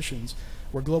transitions,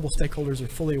 where global stakeholders are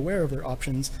fully aware of their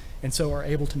options and so are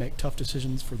able to make tough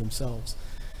decisions for themselves.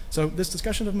 So this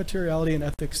discussion of materiality and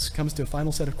ethics comes to a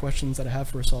final set of questions that I have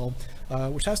for us all,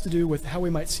 which has to do with how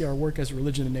we might see our work as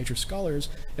religion and nature scholars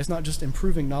as not just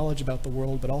improving knowledge about the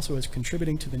world, but also as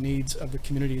contributing to the needs of the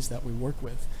communities that we work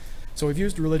with. So we've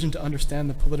used religion to understand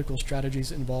the political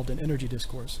strategies involved in energy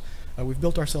discourse. We've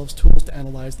built ourselves tools to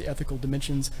analyze the ethical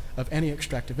dimensions of any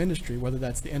extractive industry, whether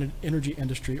that's the energy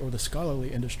industry or the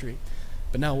scholarly industry.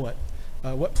 But now what?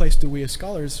 What place do we as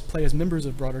scholars play as members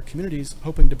of broader communities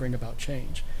hoping to bring about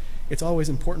change? It's always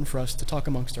important for us to talk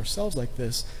amongst ourselves like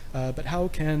this, but how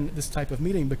can this type of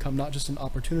meeting become not just an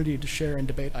opportunity to share and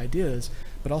debate ideas,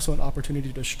 but also an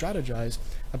opportunity to strategize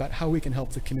about how we can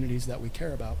help the communities that we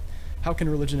care about? How can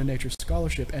religion and nature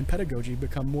scholarship and pedagogy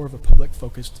become more of a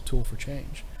public-focused tool for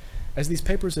change? As these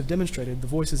papers have demonstrated, the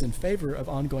voices in favor of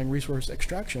ongoing resource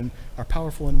extraction are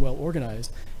powerful and well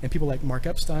organized, and people like Mark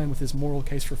Epstein with his moral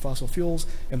case for fossil fuels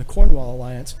and the Cornwall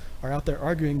Alliance are out there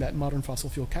arguing that modern fossil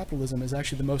fuel capitalism is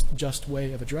actually the most just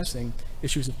way of addressing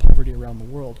issues of poverty around the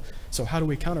world. So how do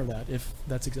we counter that if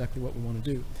that's exactly what we want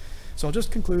to do? So I'll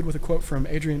just conclude with a quote from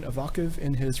Adrian Avakov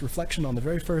in his reflection on the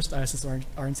very first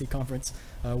ISSRNC conference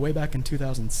way back in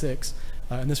 2006.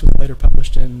 And this was later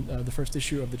published in the first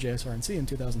issue of the JSRNC in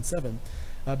 2007.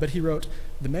 But he wrote,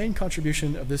 "The main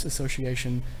contribution of this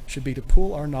association should be to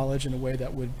pool our knowledge in a way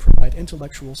that would provide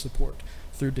intellectual support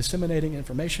through disseminating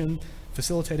information,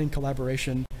 facilitating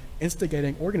collaboration,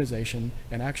 instigating organization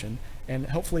and action, and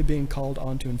helpfully being called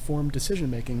on to inform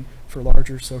decision-making for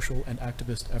larger social and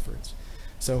activist efforts."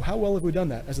 So how well have we done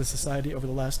that as a society over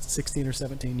the last 16 or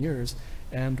 17 years,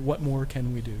 and what more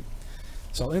can we do?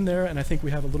 So I'll end there, and I think we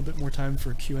have a little bit more time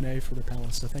for Q&A for the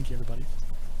panelists, so thank you, everybody.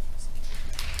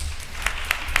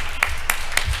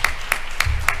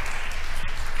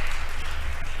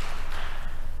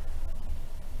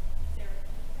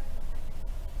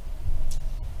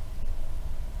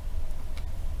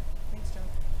 Thanks, John.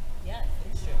 Yeah,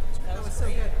 thanks, Joe. That was so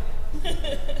good.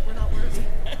 We're not worthy.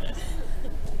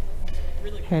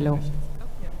 Really good. Hello. Oh,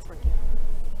 yeah, it's working.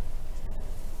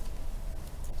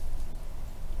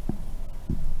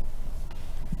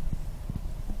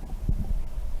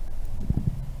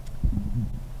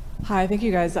 Hi, thank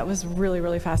you guys. That was really,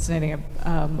 really fascinating.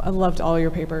 I loved all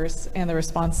your papers, and the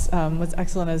response was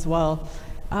excellent as well.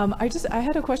 I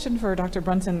had a question for Dr.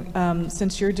 Brunton.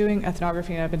 Since you're doing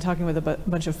ethnography, and I've been talking with a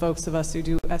bunch of folks of us who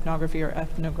do ethnography or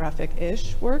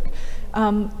ethnographic-ish work,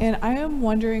 and I am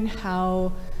wondering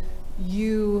how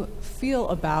you feel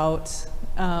about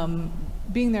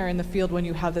being there in the field when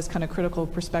you have this kind of critical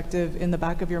perspective in the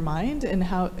back of your mind, and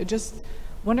how just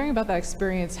wondering about that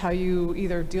experience, how you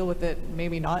either deal with it,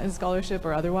 maybe not in scholarship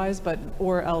or otherwise,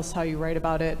 or else how you write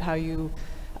about it,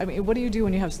 I mean, what do you do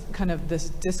when you have kind of this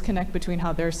disconnect between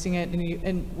how they're seeing it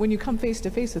and when you come face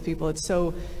to face with people, it's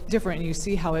so different, and you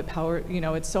see how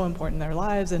it's so important in their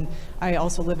lives. And I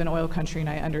also live in oil country, and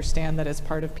I understand that it's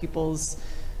part of people's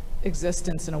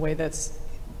existence in a way that's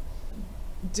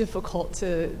difficult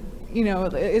to,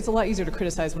 it's a lot easier to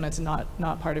criticize when it's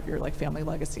not part of your like family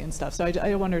legacy and stuff. So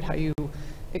I wondered how you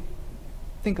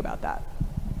think about that.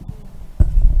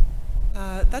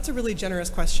 That's a really generous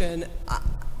question.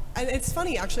 And it's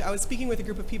funny, actually, I was speaking with a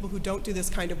group of people who don't do this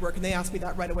kind of work, and they asked me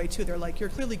that right away too. They're like, "You're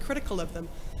clearly critical of them."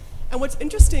 And what's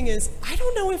interesting is, I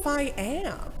don't know if I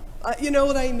am. You know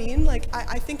what I mean? Like,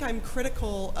 I think I'm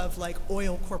critical of like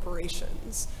oil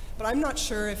corporations, but I'm not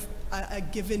sure if a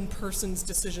given person's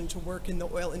decision to work in the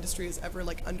oil industry is ever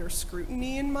like under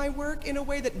scrutiny in my work in a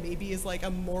way that maybe is like a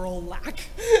moral lack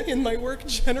in my work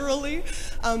generally.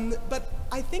 But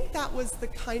I think that was the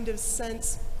kind of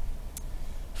sense.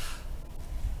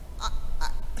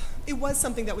 It was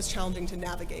something that was challenging to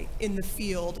navigate in the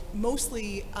field,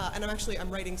 mostly, and I'm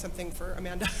writing something for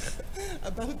Amanda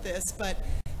about this, but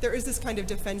there is this kind of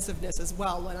defensiveness as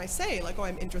well. When I say, like, oh,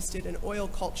 I'm interested in oil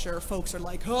culture, folks are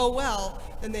like, oh, well,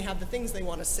 then they have the things they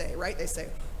want to say, right? They say,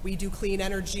 we do clean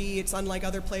energy, it's unlike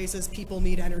other places, people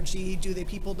need energy,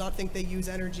 people not think they use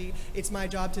energy, it's my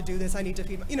job to do this, I need to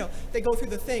feed, they go through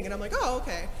the thing, and I'm like, oh,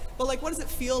 okay. But like, what does it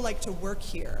feel like to work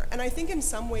here? And I think in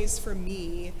some ways for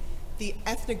me, the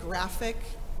ethnographic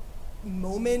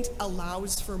moment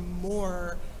allows for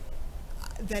more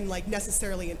than like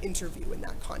necessarily an interview in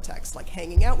that context. Like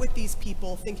hanging out with these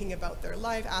people, thinking about their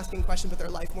life, asking questions about their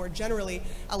life more generally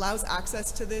allows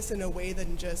access to this in a way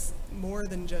than just more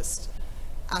than just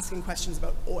asking questions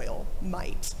about oil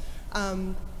might.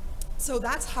 So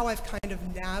that's how I've kind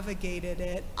of navigated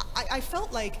it. I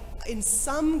felt like in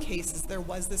some cases there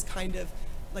was this kind of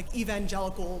like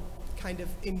evangelical kind of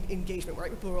engagement, where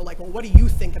people were like, well, what do you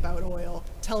think about oil?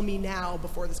 Tell me now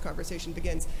before this conversation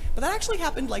begins. But that actually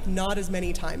happened like not as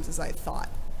many times as I thought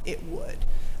it would.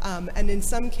 And in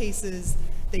some cases,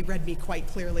 they read me quite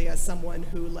clearly as someone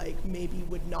who like maybe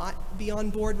would not be on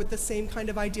board with the same kind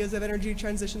of ideas of energy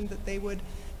transition that they would.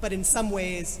 But in some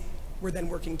ways, were then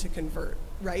working to convert,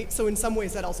 right? So in some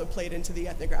ways that also played into the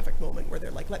ethnographic moment where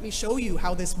they're like, let me show you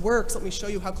how this works, let me show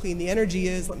you how clean the energy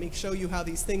is, let me show you how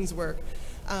these things work.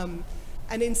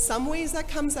 And in some ways that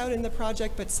comes out in the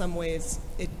project, but some ways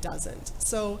it doesn't.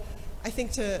 So I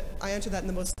think I answer that in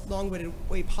the most long-winded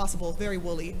way possible, very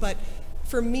woolly, but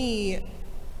for me,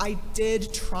 I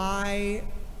did try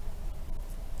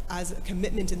as a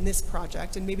commitment in this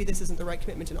project, and maybe this isn't the right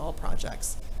commitment in all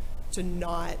projects, to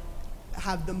not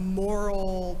have the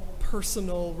moral,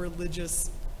 personal, religious,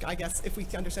 I guess if we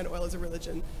understand oil as a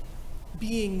religion,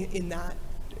 being in that,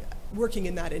 working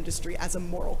in that industry as a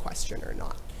moral question or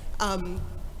not.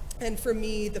 And for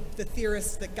me, the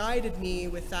theorist that guided me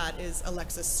with that is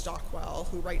Alexis Stockwell,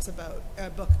 who writes about a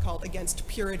book called Against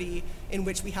Purity, in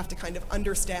which we have to kind of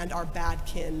understand our bad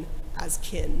kin as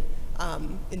kin,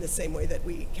 in the same way that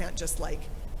we can't just like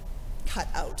cut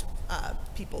out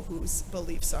people whose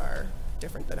beliefs are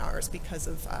different than ours because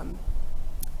of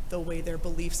the way their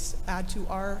beliefs add to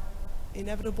our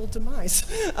inevitable demise.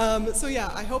 So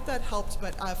yeah, I hope that helped,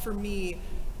 but for me,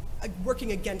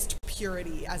 working against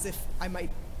purity, as if I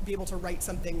might be able to write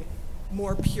something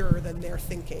more pure than their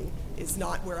thinking, is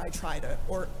not where I try to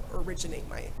originate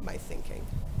my thinking.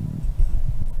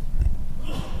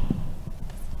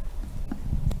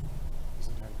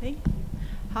 Thank you.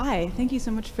 Hi, thank you so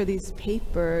much for these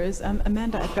papers.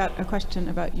 Amanda, I've got a question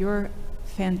about your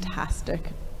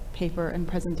fantastic paper and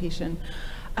presentation.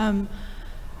 I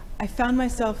found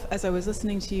myself, as I was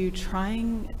listening to you,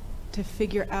 trying to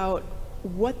figure out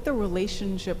what the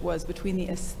relationship was between the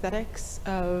aesthetics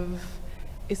of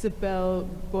Isabelle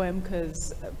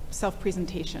Boehmke's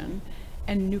self-presentation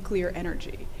and nuclear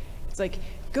energy. It's like,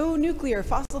 go nuclear,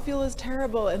 fossil fuel is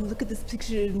terrible, and look at this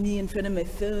picture of me in front of my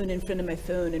phone, in front of my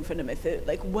phone, in front of my phone.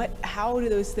 Like, how do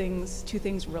those two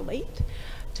things relate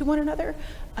to one another?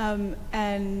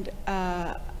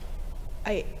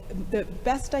 The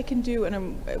best I can do, and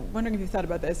I'm wondering if you've thought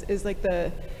about this, is like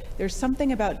there's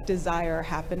something about desire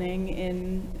happening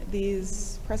in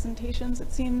these presentations,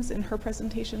 it seems, in her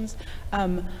presentations.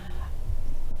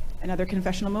 Another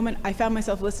confessional moment, I found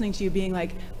myself listening to you being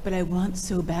like, but I want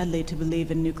so badly to believe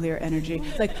in nuclear energy.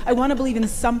 Like, I want to believe in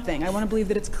something. I want to believe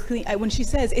that it's clean. When she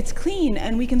says it's clean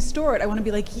and we can store it, I want to be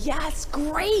like, yes,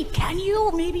 great, can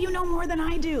you? Maybe you know more than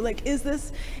I do. Like, is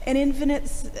this an infinite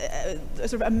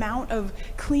sort of amount of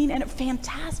clean and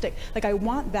fantastic? Like, I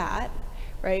want that,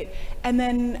 right? And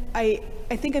then I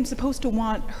think I'm supposed to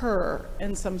want her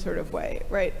in some sort of way,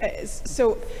 right?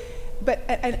 So, but,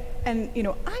 and you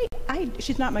know,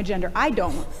 she's not my gender. I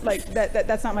don't, like,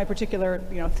 that's not my particular,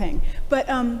 you know, thing. But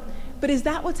is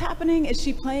that what's happening? Is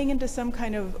she playing into some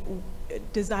kind of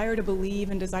desire to believe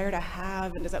and desire to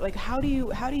have, and like, how do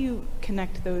you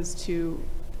connect those two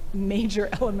major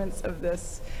elements of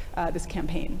this this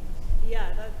campaign?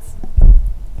 Yeah,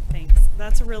 thanks.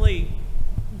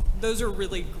 Those are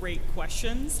really great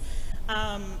questions.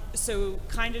 So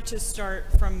kind of to start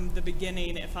from the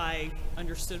beginning, if I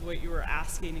understood what you were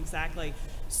asking exactly.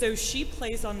 So she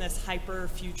plays on this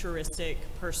hyper-futuristic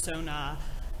persona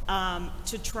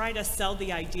to try to sell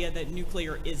the idea that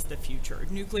nuclear is the future.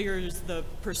 Nuclear is the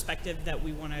perspective that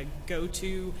we want to go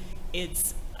to.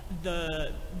 It's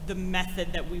the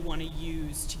method that we want to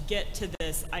use to get to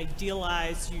this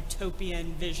idealized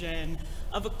utopian vision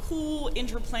of a cool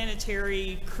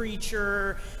interplanetary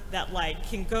creature that like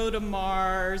can go to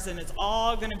Mars, and it's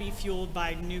all going to be fueled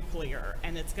by nuclear,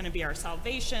 and it's going to be our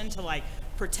salvation to like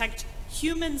protect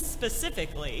humans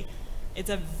specifically. It's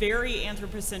a very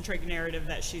anthropocentric narrative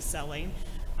that she's selling,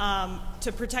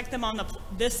 to protect them on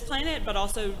this planet, but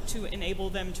also to enable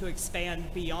them to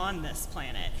expand beyond this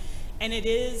planet. And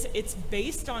it's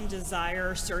based on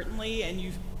desire, certainly, and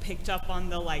you've picked up on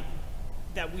the like,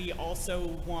 that we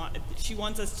also she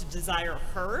wants us to desire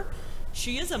her.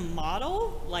 She is a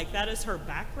model, like that is her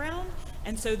background.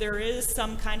 And so there is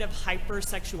some kind of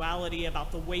hypersexuality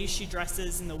about the way she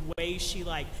dresses and the way she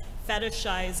like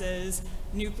fetishizes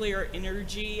nuclear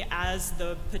energy as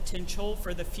the potential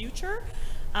for the future.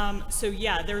 So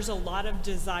yeah, there's a lot of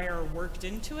desire worked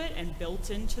into it and built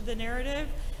into the narrative.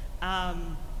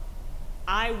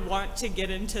 I want to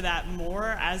get into that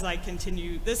more as I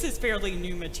continue. This is fairly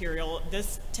new material.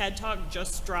 This TED Talk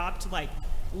just dropped, like,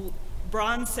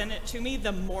 Bron sent it to me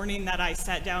the morning that I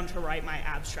sat down to write my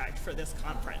abstract for this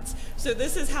conference. So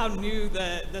this is how new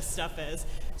the stuff is.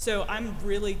 So I'm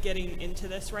really getting into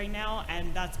this right now,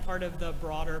 and that's part of the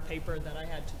broader paper that I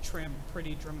had to trim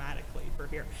pretty dramatically for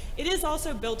here. It is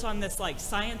also built on this like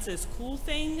science is cool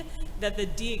thing that the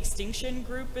de-extinction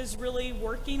group is really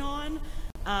working on.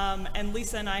 And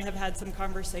Lisa and I have had some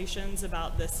conversations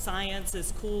about the science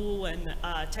is cool and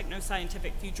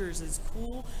techno-scientific futures is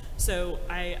cool. So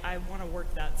I want to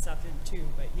work that stuff in too.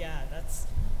 But yeah, that's,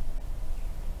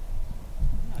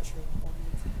 I'm not sure what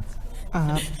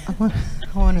that means.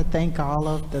 I want to thank all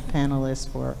of the panelists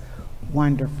for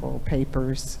wonderful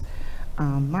papers.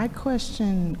 My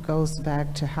question goes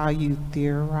back to how you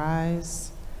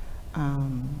theorize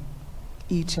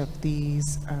each of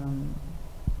these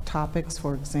topics.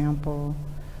 For example,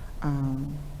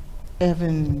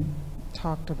 Evan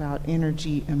talked about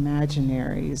energy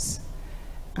imaginaries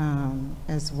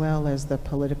as well as the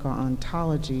political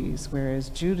ontologies, whereas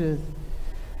Judith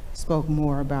spoke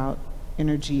more about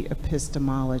energy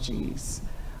epistemologies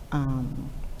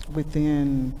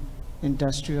within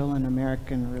industrial and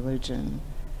American religion.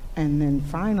 And then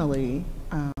finally,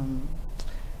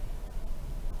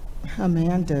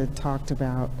 Amanda talked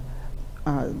about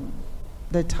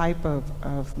the type of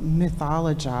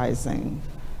mythologizing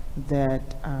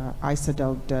that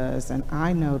Isidore does. And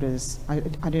I noticed, I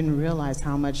didn't realize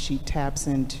how much she taps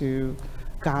into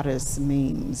goddess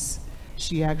memes.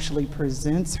 She actually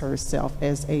presents herself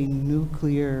as a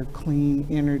nuclear, clean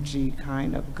energy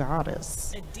kind of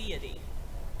goddess. A deity.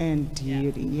 And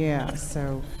deity, yeah.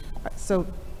 So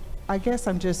I guess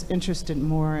I'm just interested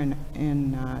more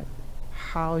in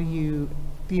how you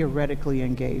theoretically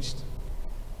engaged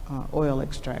oil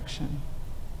extraction.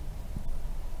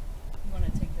 You want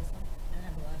to take this one? I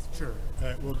have the last one. Sure.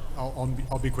 Well,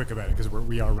 I'll be quick about it because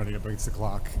we are running up against the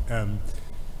clock.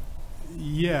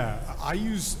 Yeah, I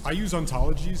use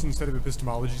ontologies instead of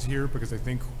epistemologies here because I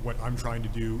think what I'm trying to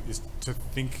do is to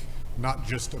think not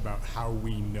just about how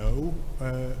we know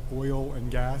oil and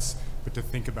gas, but to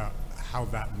think about how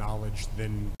that knowledge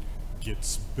then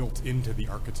gets built into the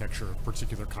architecture of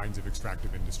particular kinds of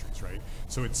extractive industries, right?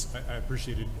 So I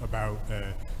appreciated about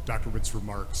Dr. Witt's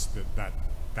remarks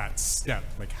that step,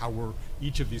 like how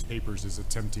each of these papers is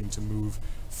attempting to move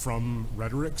from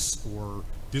rhetorics or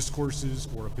discourses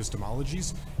or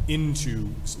epistemologies into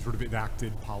sort of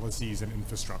enacted policies and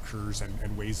infrastructures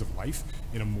and ways of life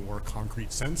in a more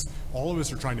concrete sense. All of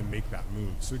us are trying to make that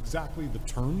move. So exactly the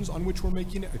terms on which we're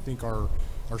making it, I think are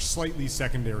slightly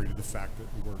secondary to the fact that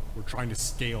we're trying to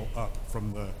scale up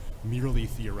from the merely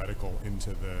theoretical into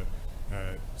the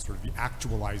sort of the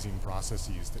actualizing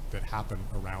processes that happen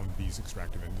around these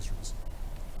extractive industries.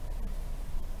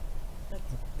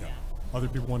 Yeah. Other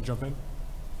people want to jump in?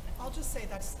 I'll just say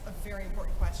that's a very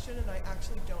important question, and I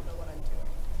actually don't know what I'm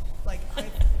doing. Like,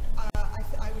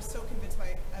 I was so convinced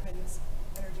by Evan's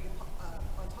energy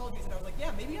ontologies that I was like,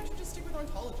 yeah, maybe I should just stick with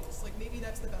ontologies. Like, maybe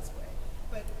that's the best way.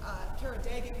 But Kara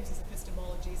Daggett uses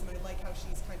epistemologies, and I like how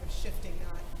she's kind of shifting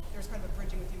that. There's kind of a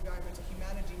bridging with the environmental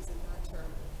humanities in that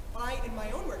term. I, in my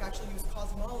own work, actually use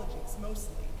cosmologies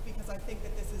mostly, because I think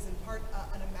that this is in part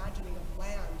an imagining of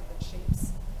land that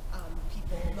shapes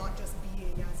people, not just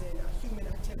being as in a human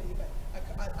activity, but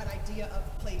an idea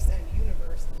of place and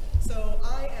universe. So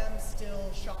I am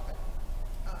still shopping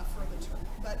for the term,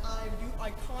 but I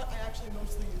actually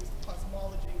mostly use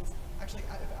cosmologies. Actually,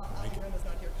 Alina's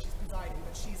not here because she's presiding,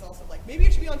 but she's also like, maybe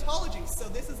it should be ontologies. So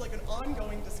this is like an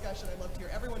ongoing discussion. I'd love to hear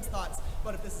everyone's thoughts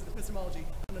about if this is an epistemology,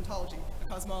 an ontology, a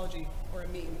cosmology, or a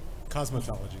meme.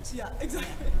 Cosmetologies. Yeah,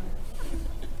 exactly.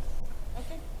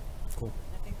 Okay. Cool.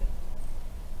 I think that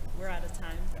we're out of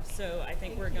time, so I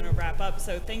think we're going to wrap up.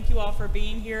 So thank you all for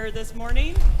being here this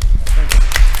morning. Thank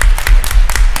you.